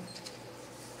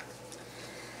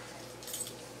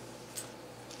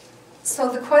 So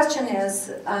the question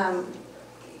is,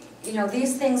 you know,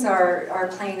 these things are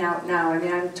playing out now. I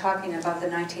mean, I'm talking about the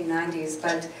 1990s,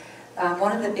 but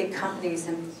one of the big companies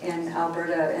in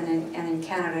Alberta and in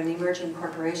Canada, an emerging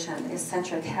corporation, is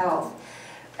Centric Health.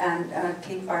 And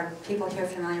are people here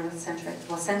familiar with Centric?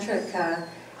 Well, Centric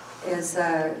is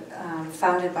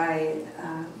founded by,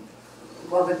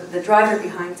 well, the driver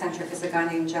behind Centric is a guy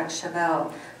named Jacques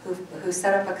Chevelle, who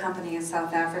set up a company in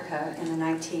South Africa in the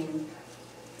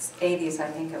 1980s, I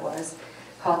think it was,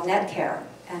 called Netcare.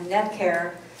 And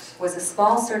Netcare was a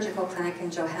small surgical clinic in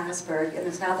Johannesburg and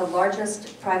is now the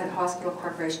largest private hospital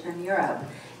corporation in Europe.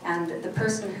 And the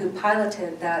person who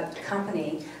piloted that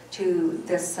company to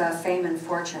this fame and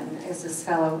fortune is this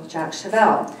fellow, Jacques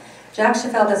Chevelle. Jacques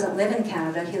Chevelle doesn't live in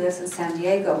Canada, he lives in San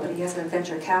Diego, but he has a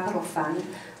venture capital fund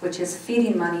which is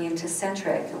feeding money into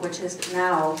Centric, which is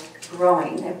now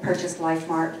growing. It purchased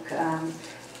Lifemark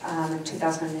in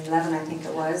 2011, I think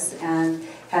it was, and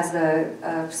has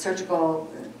a surgical,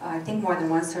 I think more than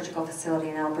one surgical facility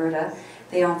in Alberta.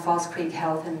 They own Falls Creek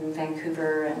Health in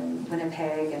Vancouver and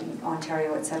Winnipeg and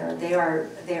Ontario, etc. They are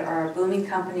a booming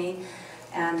company,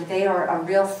 and they are a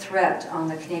real threat on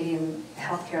the Canadian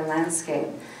healthcare landscape.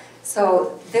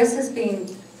 So this is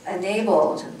being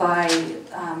enabled by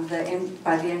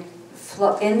the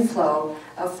inflow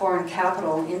of foreign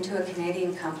capital into a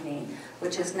Canadian company,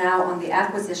 which is now on the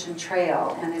acquisition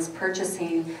trail and is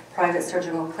purchasing private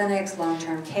surgical clinics,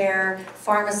 long-term care,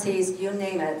 pharmacies, you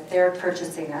name it, they're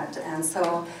purchasing it. And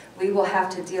so we will have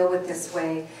to deal with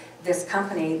this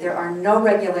company. There are no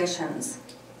regulations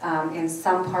in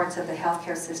some parts of the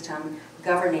healthcare system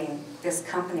governing this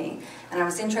company. And I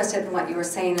was interested in what you were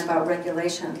saying about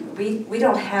regulation. We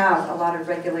don't have a lot of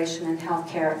regulation in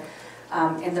healthcare,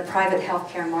 in the private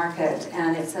healthcare market,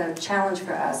 and it's a challenge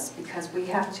for us because we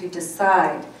have to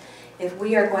decide if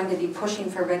we are going to be pushing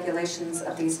for regulations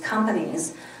of these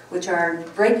companies which are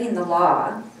breaking the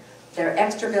law. They're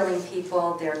extra billing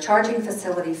people, they're charging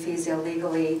facility fees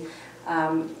illegally,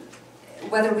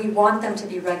 whether we want them to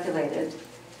be regulated,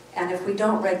 and if we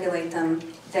don't regulate them,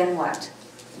 then what?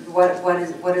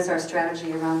 What is our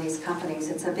strategy around these companies?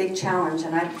 It's a big challenge,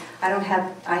 and I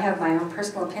have my own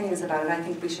personal opinions about it. I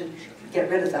think we should get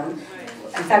rid of them.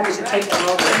 In fact, we should take them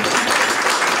over.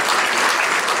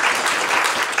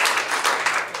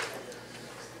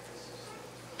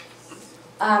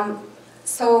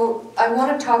 So I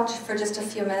want to talk for just a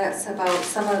few minutes about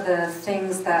some of the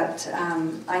things that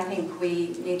I think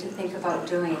we need to think about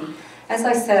doing. As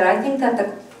I said, I think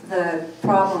that the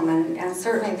problem, and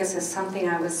certainly this is something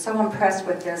I was so impressed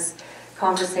with this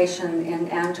conversation in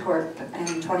Antwerp in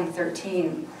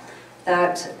 2013,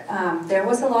 that there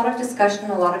was a lot of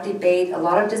discussion, a lot of debate, a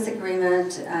lot of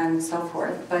disagreement, and so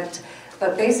forth.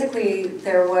 But basically,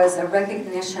 there was a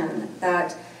recognition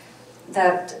that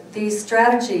these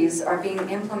strategies are being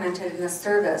implemented in the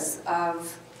service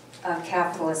of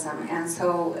capitalism. And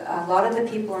so a lot of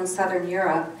the people in Southern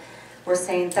Europe were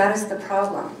saying that is the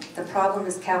problem. The problem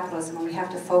is capitalism, and we have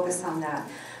to focus on that.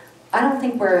 I don't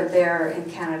think we're there in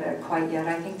Canada quite yet.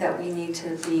 I think that we need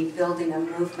to be building a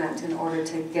movement in order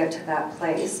to get to that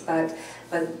place. But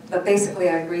basically,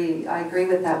 I agree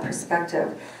with that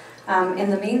perspective. In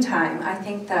the meantime, I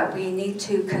think that we need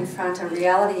to confront a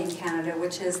reality in Canada,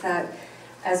 which is that,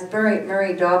 as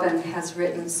Murray Dobbin has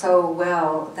written so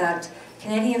well, that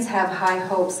Canadians have high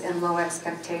hopes and low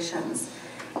expectations.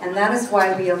 And that is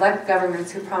why we elect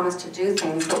governments who promise to do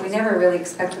things, but we never really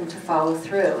expect them to follow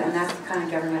through, and that's the kind of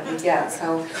government we get.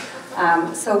 So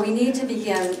we need to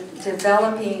begin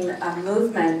developing a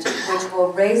movement which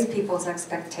will raise people's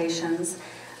expectations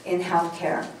in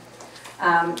healthcare.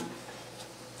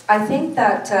 I think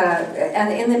that,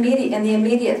 and in the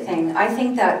immediate thing, I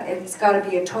think that it's got to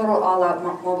be a total all-out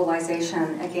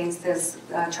mobilization against this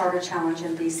charter challenge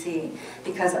in BC,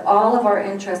 because all of our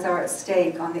interests are at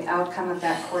stake on the outcome of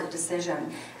that court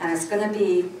decision, and it's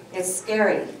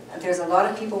scary. There's a lot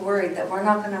of people worried that we're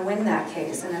not going to win that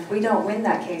case, and if we don't win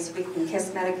that case, we can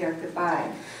kiss Medicare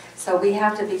goodbye. So we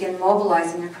have to begin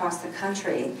mobilizing across the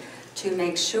country to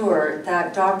make sure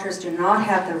that doctors do not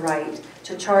have the right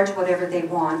to charge whatever they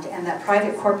want, and that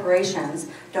private corporations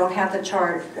don't have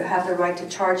the right to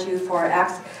charge you for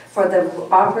the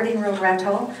operating room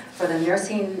rental, for the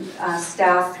nursing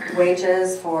staff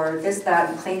wages, for this, that,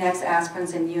 and Kleenex,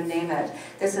 aspirins, and you name it.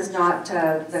 This is not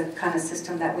the kind of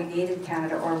system that we need in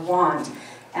Canada or want.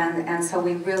 And so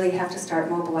we really have to start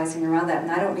mobilizing around that.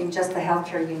 And I don't mean just the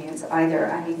healthcare unions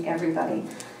either, I mean everybody.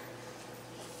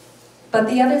 But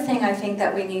the other thing I think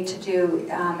that we need to do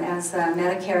as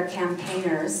Medicare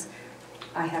campaigners,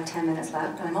 I have 10 minutes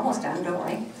left, but I'm almost done, don't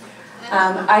worry.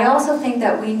 I also think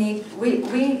that we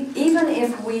even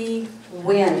if we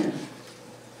win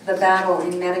the battle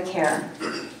in Medicare,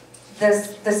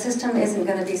 the system isn't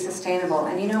going to be sustainable.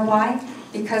 And you know why?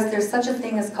 Because there's such a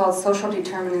thing as called social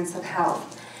determinants of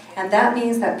health. And that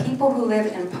means that people who live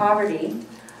in poverty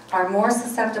are more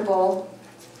susceptible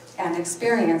and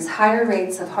experience higher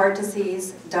rates of heart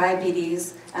disease,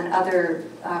 diabetes, and other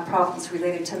problems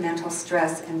related to mental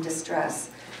stress and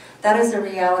distress. That is a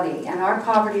reality, and our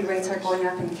poverty rates are going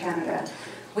up in Canada.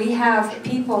 We have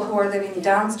people who are living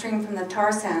downstream from the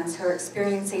tar sands who are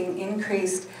experiencing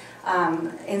increased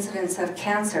incidence of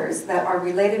cancers that are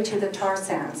related to the tar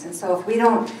sands. And so if we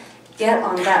don't get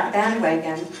on that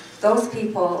bandwagon, those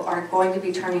people are going to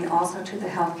be turning also to the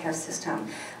healthcare system.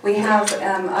 We have,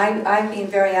 I've been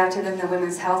very active in the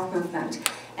women's health movement,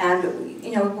 and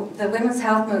you know, the women's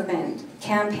health movement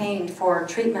campaigned for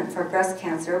treatment for breast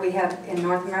cancer. We have, in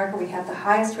North America, we have the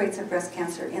highest rates of breast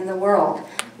cancer in the world.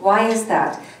 Why is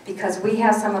that? Because we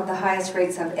have some of the highest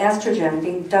rates of estrogen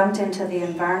being dumped into the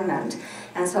environment.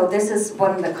 And so this is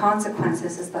one of the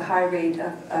consequences, is the high rate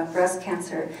of breast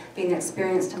cancer being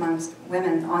experienced amongst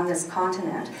women on this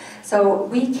continent. So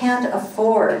we can't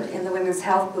afford in the women's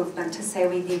health movement to say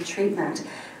we need treatment.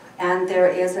 And there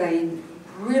is a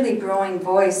really growing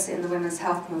voice in the women's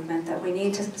health movement that we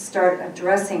need to start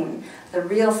addressing the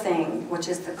real thing, which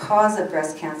is the cause of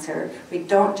breast cancer. We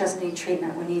don't just need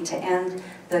treatment, we need to end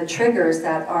the triggers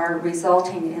that are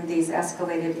resulting in these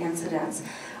escalated incidents.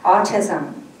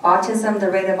 Autism,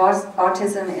 the rate of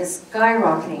autism is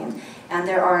skyrocketing, and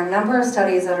there are a number of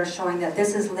studies that are showing that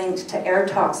this is linked to air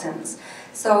toxins.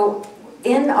 So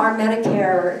in our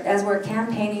Medicare, as we're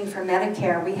campaigning for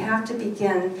Medicare, we have to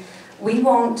begin. We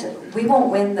won't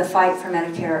win the fight for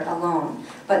Medicare alone,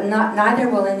 but neither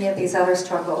will any of these other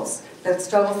struggles. The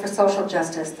struggle for social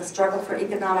justice, the struggle for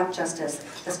economic justice,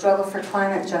 the struggle for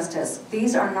climate justice.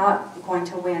 These are not going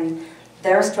to win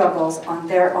their struggles on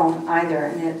their own either,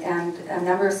 and a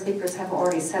number of speakers have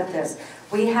already said this.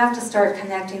 We have to start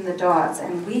connecting the dots,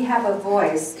 and we have a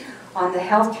voice on the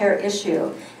healthcare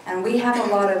issue, and we have a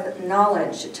lot of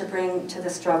knowledge to bring to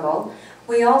the struggle.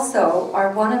 We also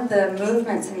are one of the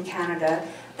movements in Canada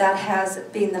that has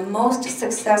been the most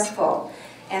successful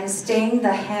in staying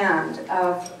the hand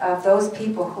of those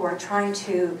people who are trying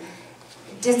to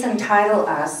disentitle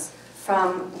us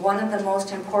from one of the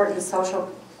most important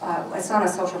social, it's not a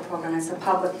social program, it's a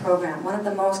public program, one of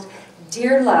the most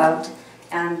dear-loved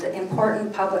and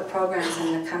important public programs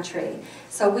in the country.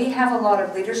 So we have a lot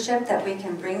of leadership that we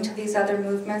can bring to these other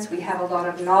movements. We have a lot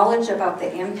of knowledge about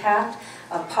the impact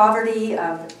of poverty,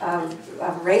 of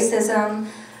racism,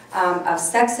 of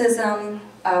sexism,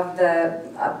 of the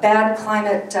bad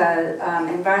climate,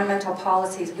 environmental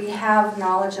policies. We have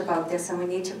knowledge about this, and we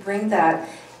need to bring that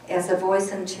as a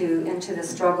voice into the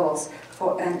struggles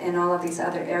in all of these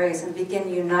other areas, and begin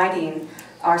uniting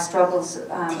our struggles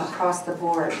across the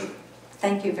board.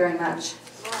 Thank you very much.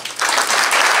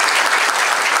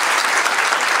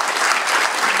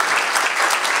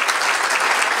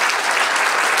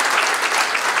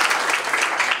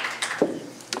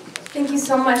 Thank you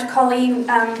so much, Colleen.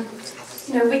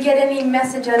 If we get any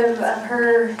message out of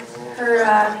her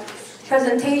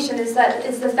presentation, is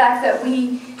the fact that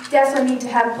we definitely need to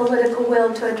have political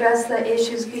will to address the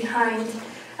issues behind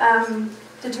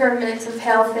determinants of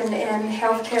health and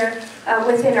healthcare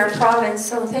within our province.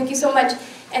 So thank you so much.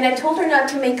 And I told her not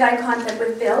to make eye contact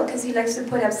with Bill because he likes to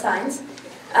put up signs,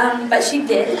 but she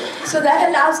did. So that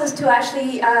allows us to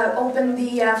actually open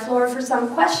the floor for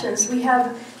some questions. We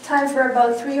have time for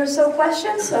about 3 or so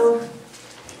questions, so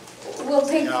we'll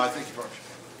take... Yeah, I think you've already...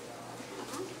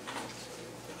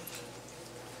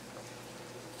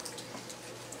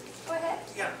 Go ahead.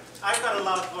 Yeah, I've got a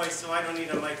loud voice, so I don't need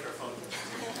a microphone.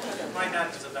 My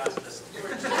dad was a Baptist.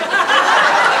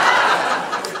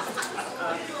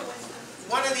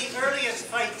 One of the earliest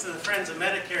fights of the Friends of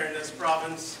Medicare in this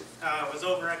province was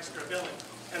over extra billing,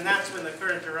 and that's when the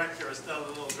current director was still a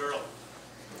little girl.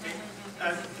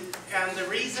 And the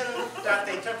reason that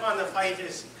they took on the fight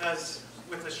is because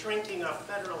with the shrinking of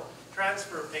federal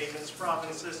transfer payments,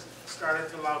 provinces started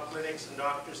to allow clinics and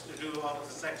doctors to do all of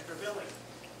this extra billing.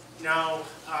 Now,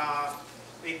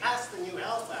 they passed the new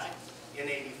Health Act in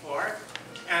 '84,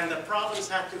 and the province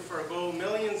had to forego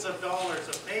millions of dollars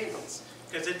of payments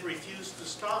because it refused to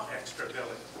stop extra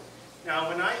billing. Now,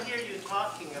 when I hear you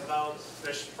talking about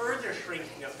the further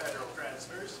shrinking of federal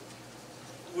transfers,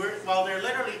 well, they're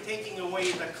literally taking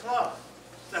away the club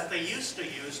that they used to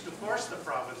use to force the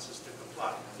provinces to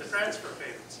comply, the transfer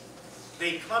payments.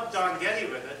 They clubbed Don Getty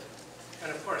with it,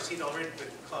 and of course, he'd already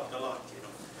been clubbed a lot, you know.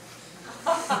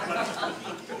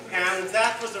 And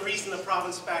that was the reason the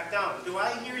province backed down. Do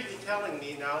I hear you telling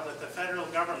me now that the federal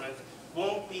government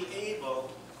won't be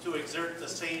able to exert the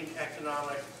same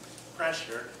economic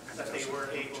pressure that they were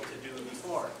able to do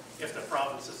before if the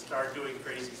provinces start doing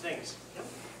crazy things?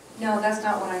 No, that's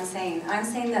not what I'm saying. I'm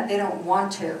saying that they don't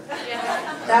want to.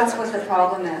 That's what the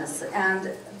problem is.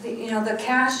 And the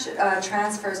cash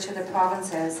transfers to the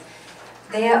provinces,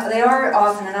 they are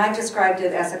often, and I described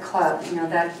it as a club,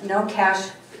 that no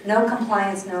cash, no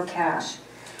compliance, no cash.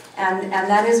 And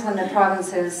that is when the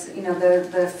provinces,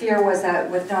 the fear was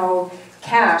that with no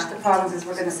cash, the provinces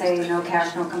were going to say no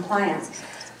cash, no compliance.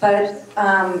 But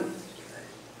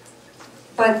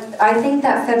I think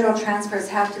that federal transfers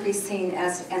have to be seen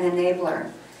as an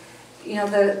enabler.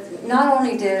 Not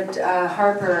only did the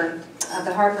Harper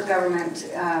government,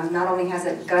 not only has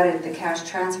it gutted the cash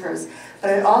transfers,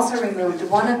 but it also removed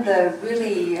one of the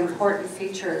really important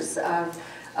features of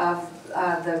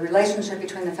the relationship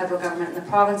between the federal government and the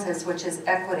provinces, which is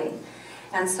equity.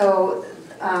 And so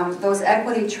those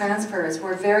equity transfers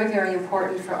were very, very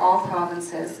important for all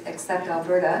provinces except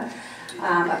Alberta,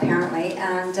 apparently.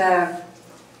 And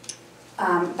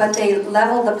but they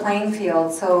leveled the playing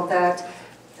field so that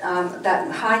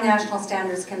that high national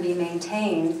standards can be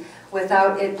maintained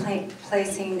without it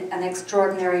placing an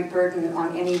extraordinary burden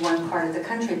on any one part of the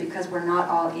country, because we're not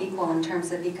all equal in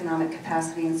terms of economic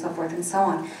capacity and so forth and so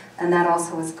on, and that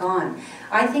also is gone.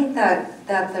 I think that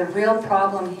the real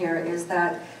problem here is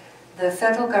that the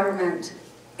federal government,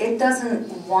 it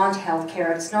doesn't want health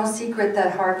care. It's no secret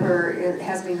that Harper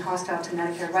has been hostile to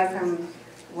Medicare right from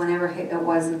whenever it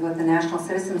was with the National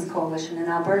Citizens Coalition in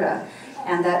Alberta.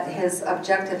 and that his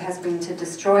objective has been to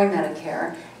destroy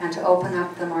Medicare and to open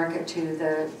up the market to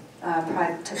the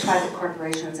private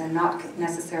corporations, and not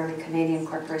necessarily Canadian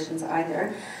corporations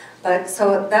either. But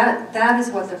so that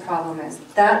is what the problem is.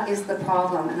 That is the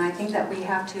problem, and I think that we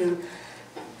have to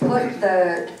put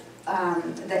the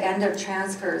end of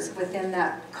transfers within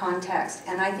that context.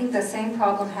 And I think the same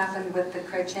problem happened with the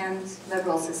Chrétien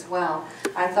Liberals as well.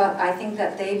 I think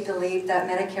that they believed that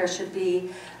Medicare should be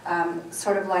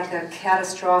sort of like a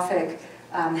catastrophic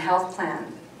health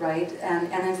plan, right?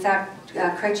 And in fact,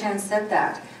 Chrétien said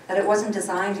that it wasn't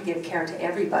designed to give care to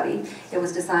everybody. It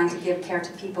was designed to give care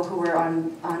to people who were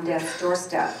on death's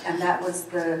doorstep, and that was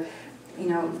the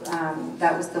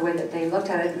that was the way that they looked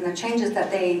at it. And the changes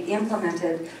that they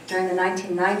implemented during the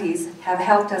 1990s have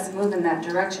helped us move in that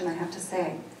direction, I have to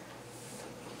say.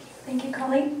 Thank you,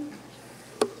 Colleen.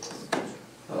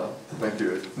 Thank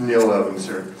you. Neil Evans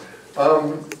here.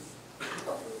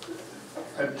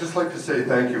 I'd just like to say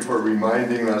thank you for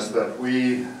reminding us that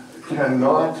we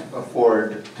cannot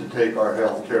afford to take our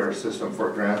healthcare system for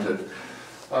granted.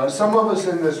 Some of us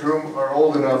in this room are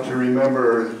old enough to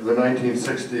remember the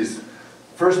 1960s.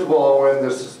 First of all, when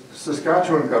the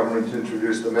Saskatchewan government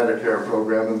introduced the Medicare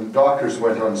program and the doctors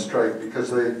went on strike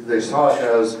because they saw it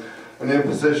as an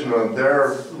imposition on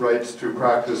their rights to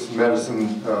practice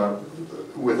medicine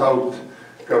without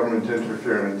government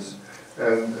interference,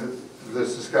 and the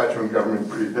Saskatchewan government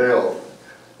prevailed.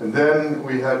 And then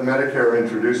we had Medicare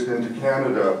introduced into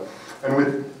Canada,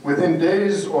 and within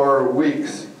days or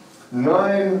weeks,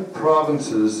 9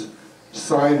 provinces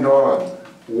signed on.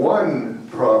 1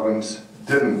 province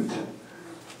didn't.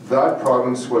 That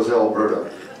province was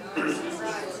Alberta.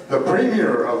 The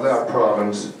premier of that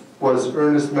province was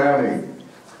Ernest Manning.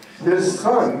 His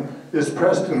son is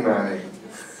Preston Manning.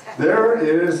 There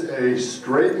is a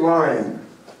straight line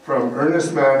from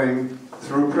Ernest Manning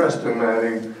through Preston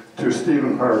Manning to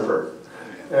Stephen Harper.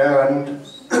 And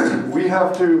we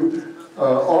have to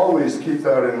always keep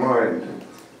that in mind.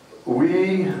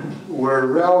 We were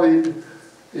rallied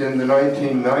in the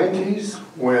 1990s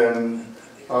when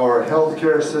our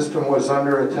healthcare system was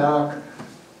under attack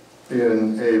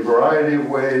in a variety of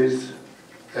ways,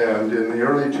 and in the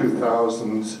early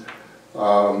 2000s,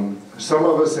 some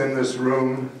of us in this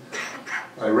room,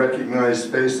 I recognize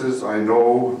faces, I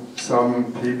know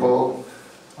some people,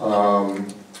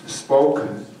 spoke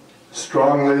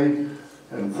strongly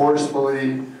and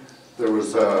forcefully. There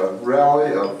was a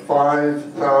rally of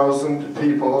 5,000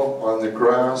 people on the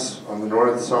grass on the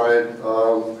north side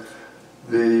of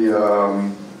the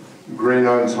Grey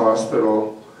Nuns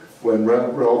Hospital when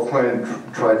Ralph Klein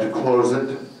tried to close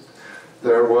it.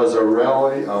 There was a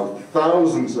rally of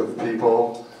thousands of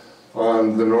people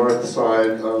on the north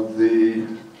side of the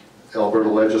Alberta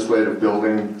Legislative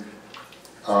Building.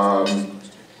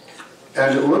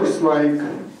 And it looks like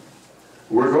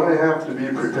we're going to have to be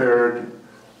prepared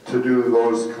to do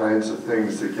those kinds of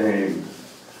things again.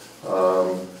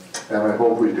 And I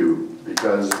hope we do,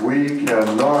 because we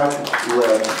cannot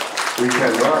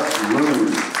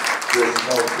lose this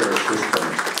healthcare system.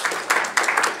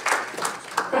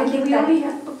 Thank you. We only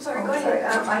have, oh, sorry, go ahead.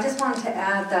 I just wanted to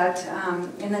add that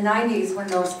in the 90s, when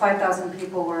those 5,000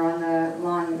 people were on the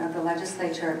lawn of the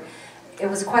legislature, it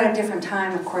was quite a different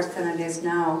time, of course, than it is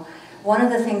now. One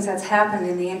of the things that's happened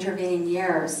in the intervening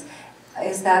years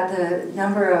is that the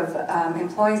number of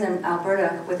employees in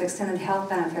Alberta with extended health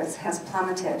benefits has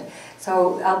plummeted.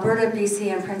 So Alberta,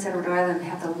 BC, and Prince Edward Island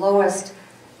have the lowest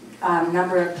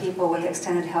number of people with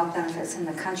extended health benefits in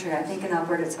the country. I think in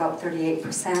Alberta it's about 38%,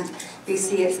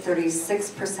 BC it's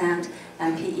 36%,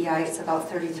 and PEI it's about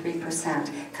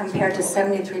 33%, compared to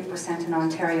 73% in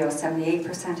Ontario,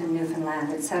 78% in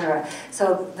Newfoundland, etc.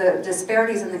 So the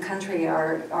disparities in the country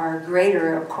are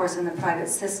greater, of course, in the private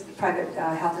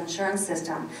health insurance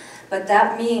system. But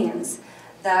that means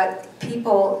that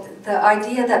the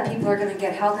idea that people are going to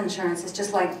get health insurance is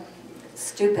just like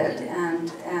stupid,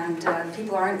 and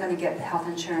people aren't going to get health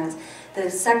insurance. The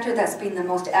sector that's been the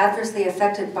most adversely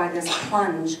affected by this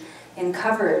plunge in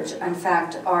coverage, in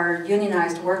fact, are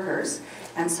unionized workers.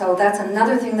 And so that's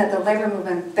another thing that the labor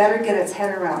movement better get its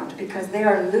head around, because they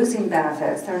are losing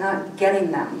benefits, they're not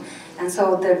getting them. And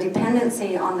so the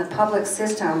dependency on the public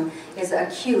system is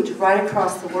acute right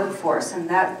across the workforce, and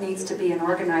that needs to be an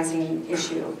organizing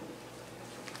issue.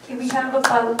 Okay, we have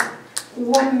about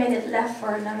 1 minute left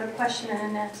for another question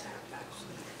and an answer.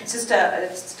 It's just a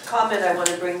comment I want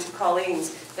to bring to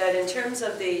Colleen's, that in terms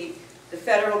of the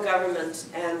federal government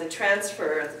and the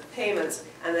transfer of payments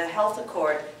and the health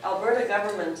accord, Alberta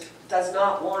government does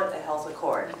not want a health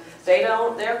accord.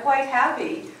 They're quite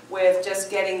happy with just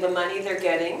getting the money they're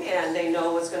getting, and they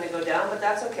know what's going to go down, but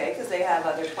that's okay because they have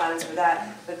other plans for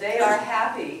that. But they are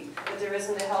happy that there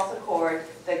isn't a health accord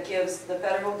that gives the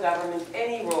federal government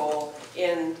any role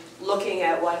in looking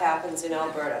at what happens in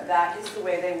Alberta. That is the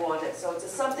way they want it. So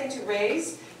it's something to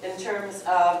raise in terms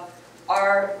of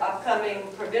our upcoming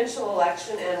provincial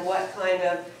election and what kind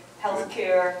of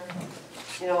healthcare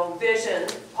vision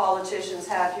politicians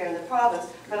have here in the province,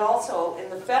 but also in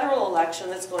the federal election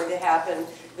that's going to happen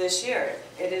this year.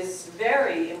 It is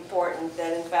very important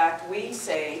that, in fact, we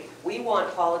say we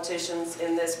want politicians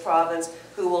in this province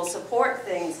who will support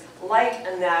things like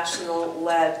a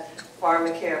national-led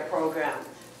pharmacare program,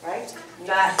 right?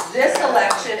 Not this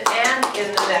election and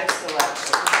in the next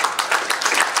election.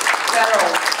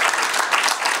 Federal.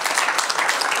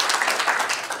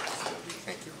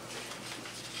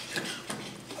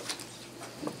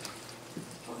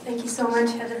 Thank you so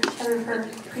much, Heather for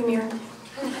Premier.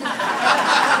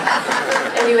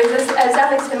 Anyways, as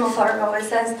Alex Himmelfarb always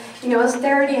says,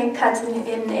 austerity and cuts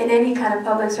in any kind of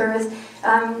public service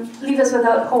leave us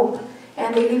without hope,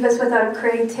 and they leave us without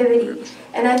creativity.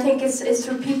 And I think it's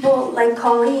through people like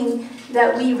Colleen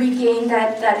that we regain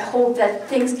that hope that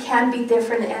things can be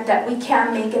different and that we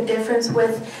can make a difference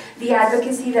with the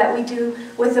advocacy that we do,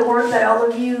 with the work that all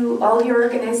of you, all your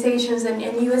organizations and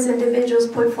you as individuals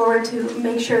put forward to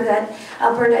make sure that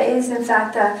Alberta is in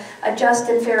fact a just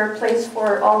and fair place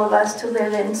for all of us to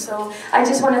live in. So I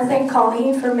just want to thank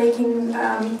Colleen for making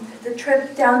the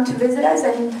trip down to visit us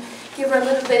and give her a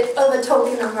little bit of a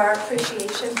token of our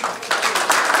appreciation.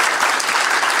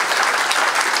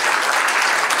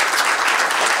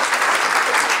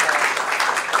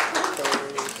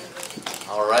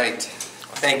 All right.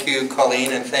 Thank you,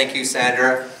 Colleen, and thank you,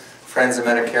 Sandra, Friends of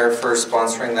Medicare, for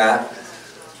sponsoring that.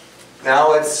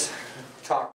 Now let's talk.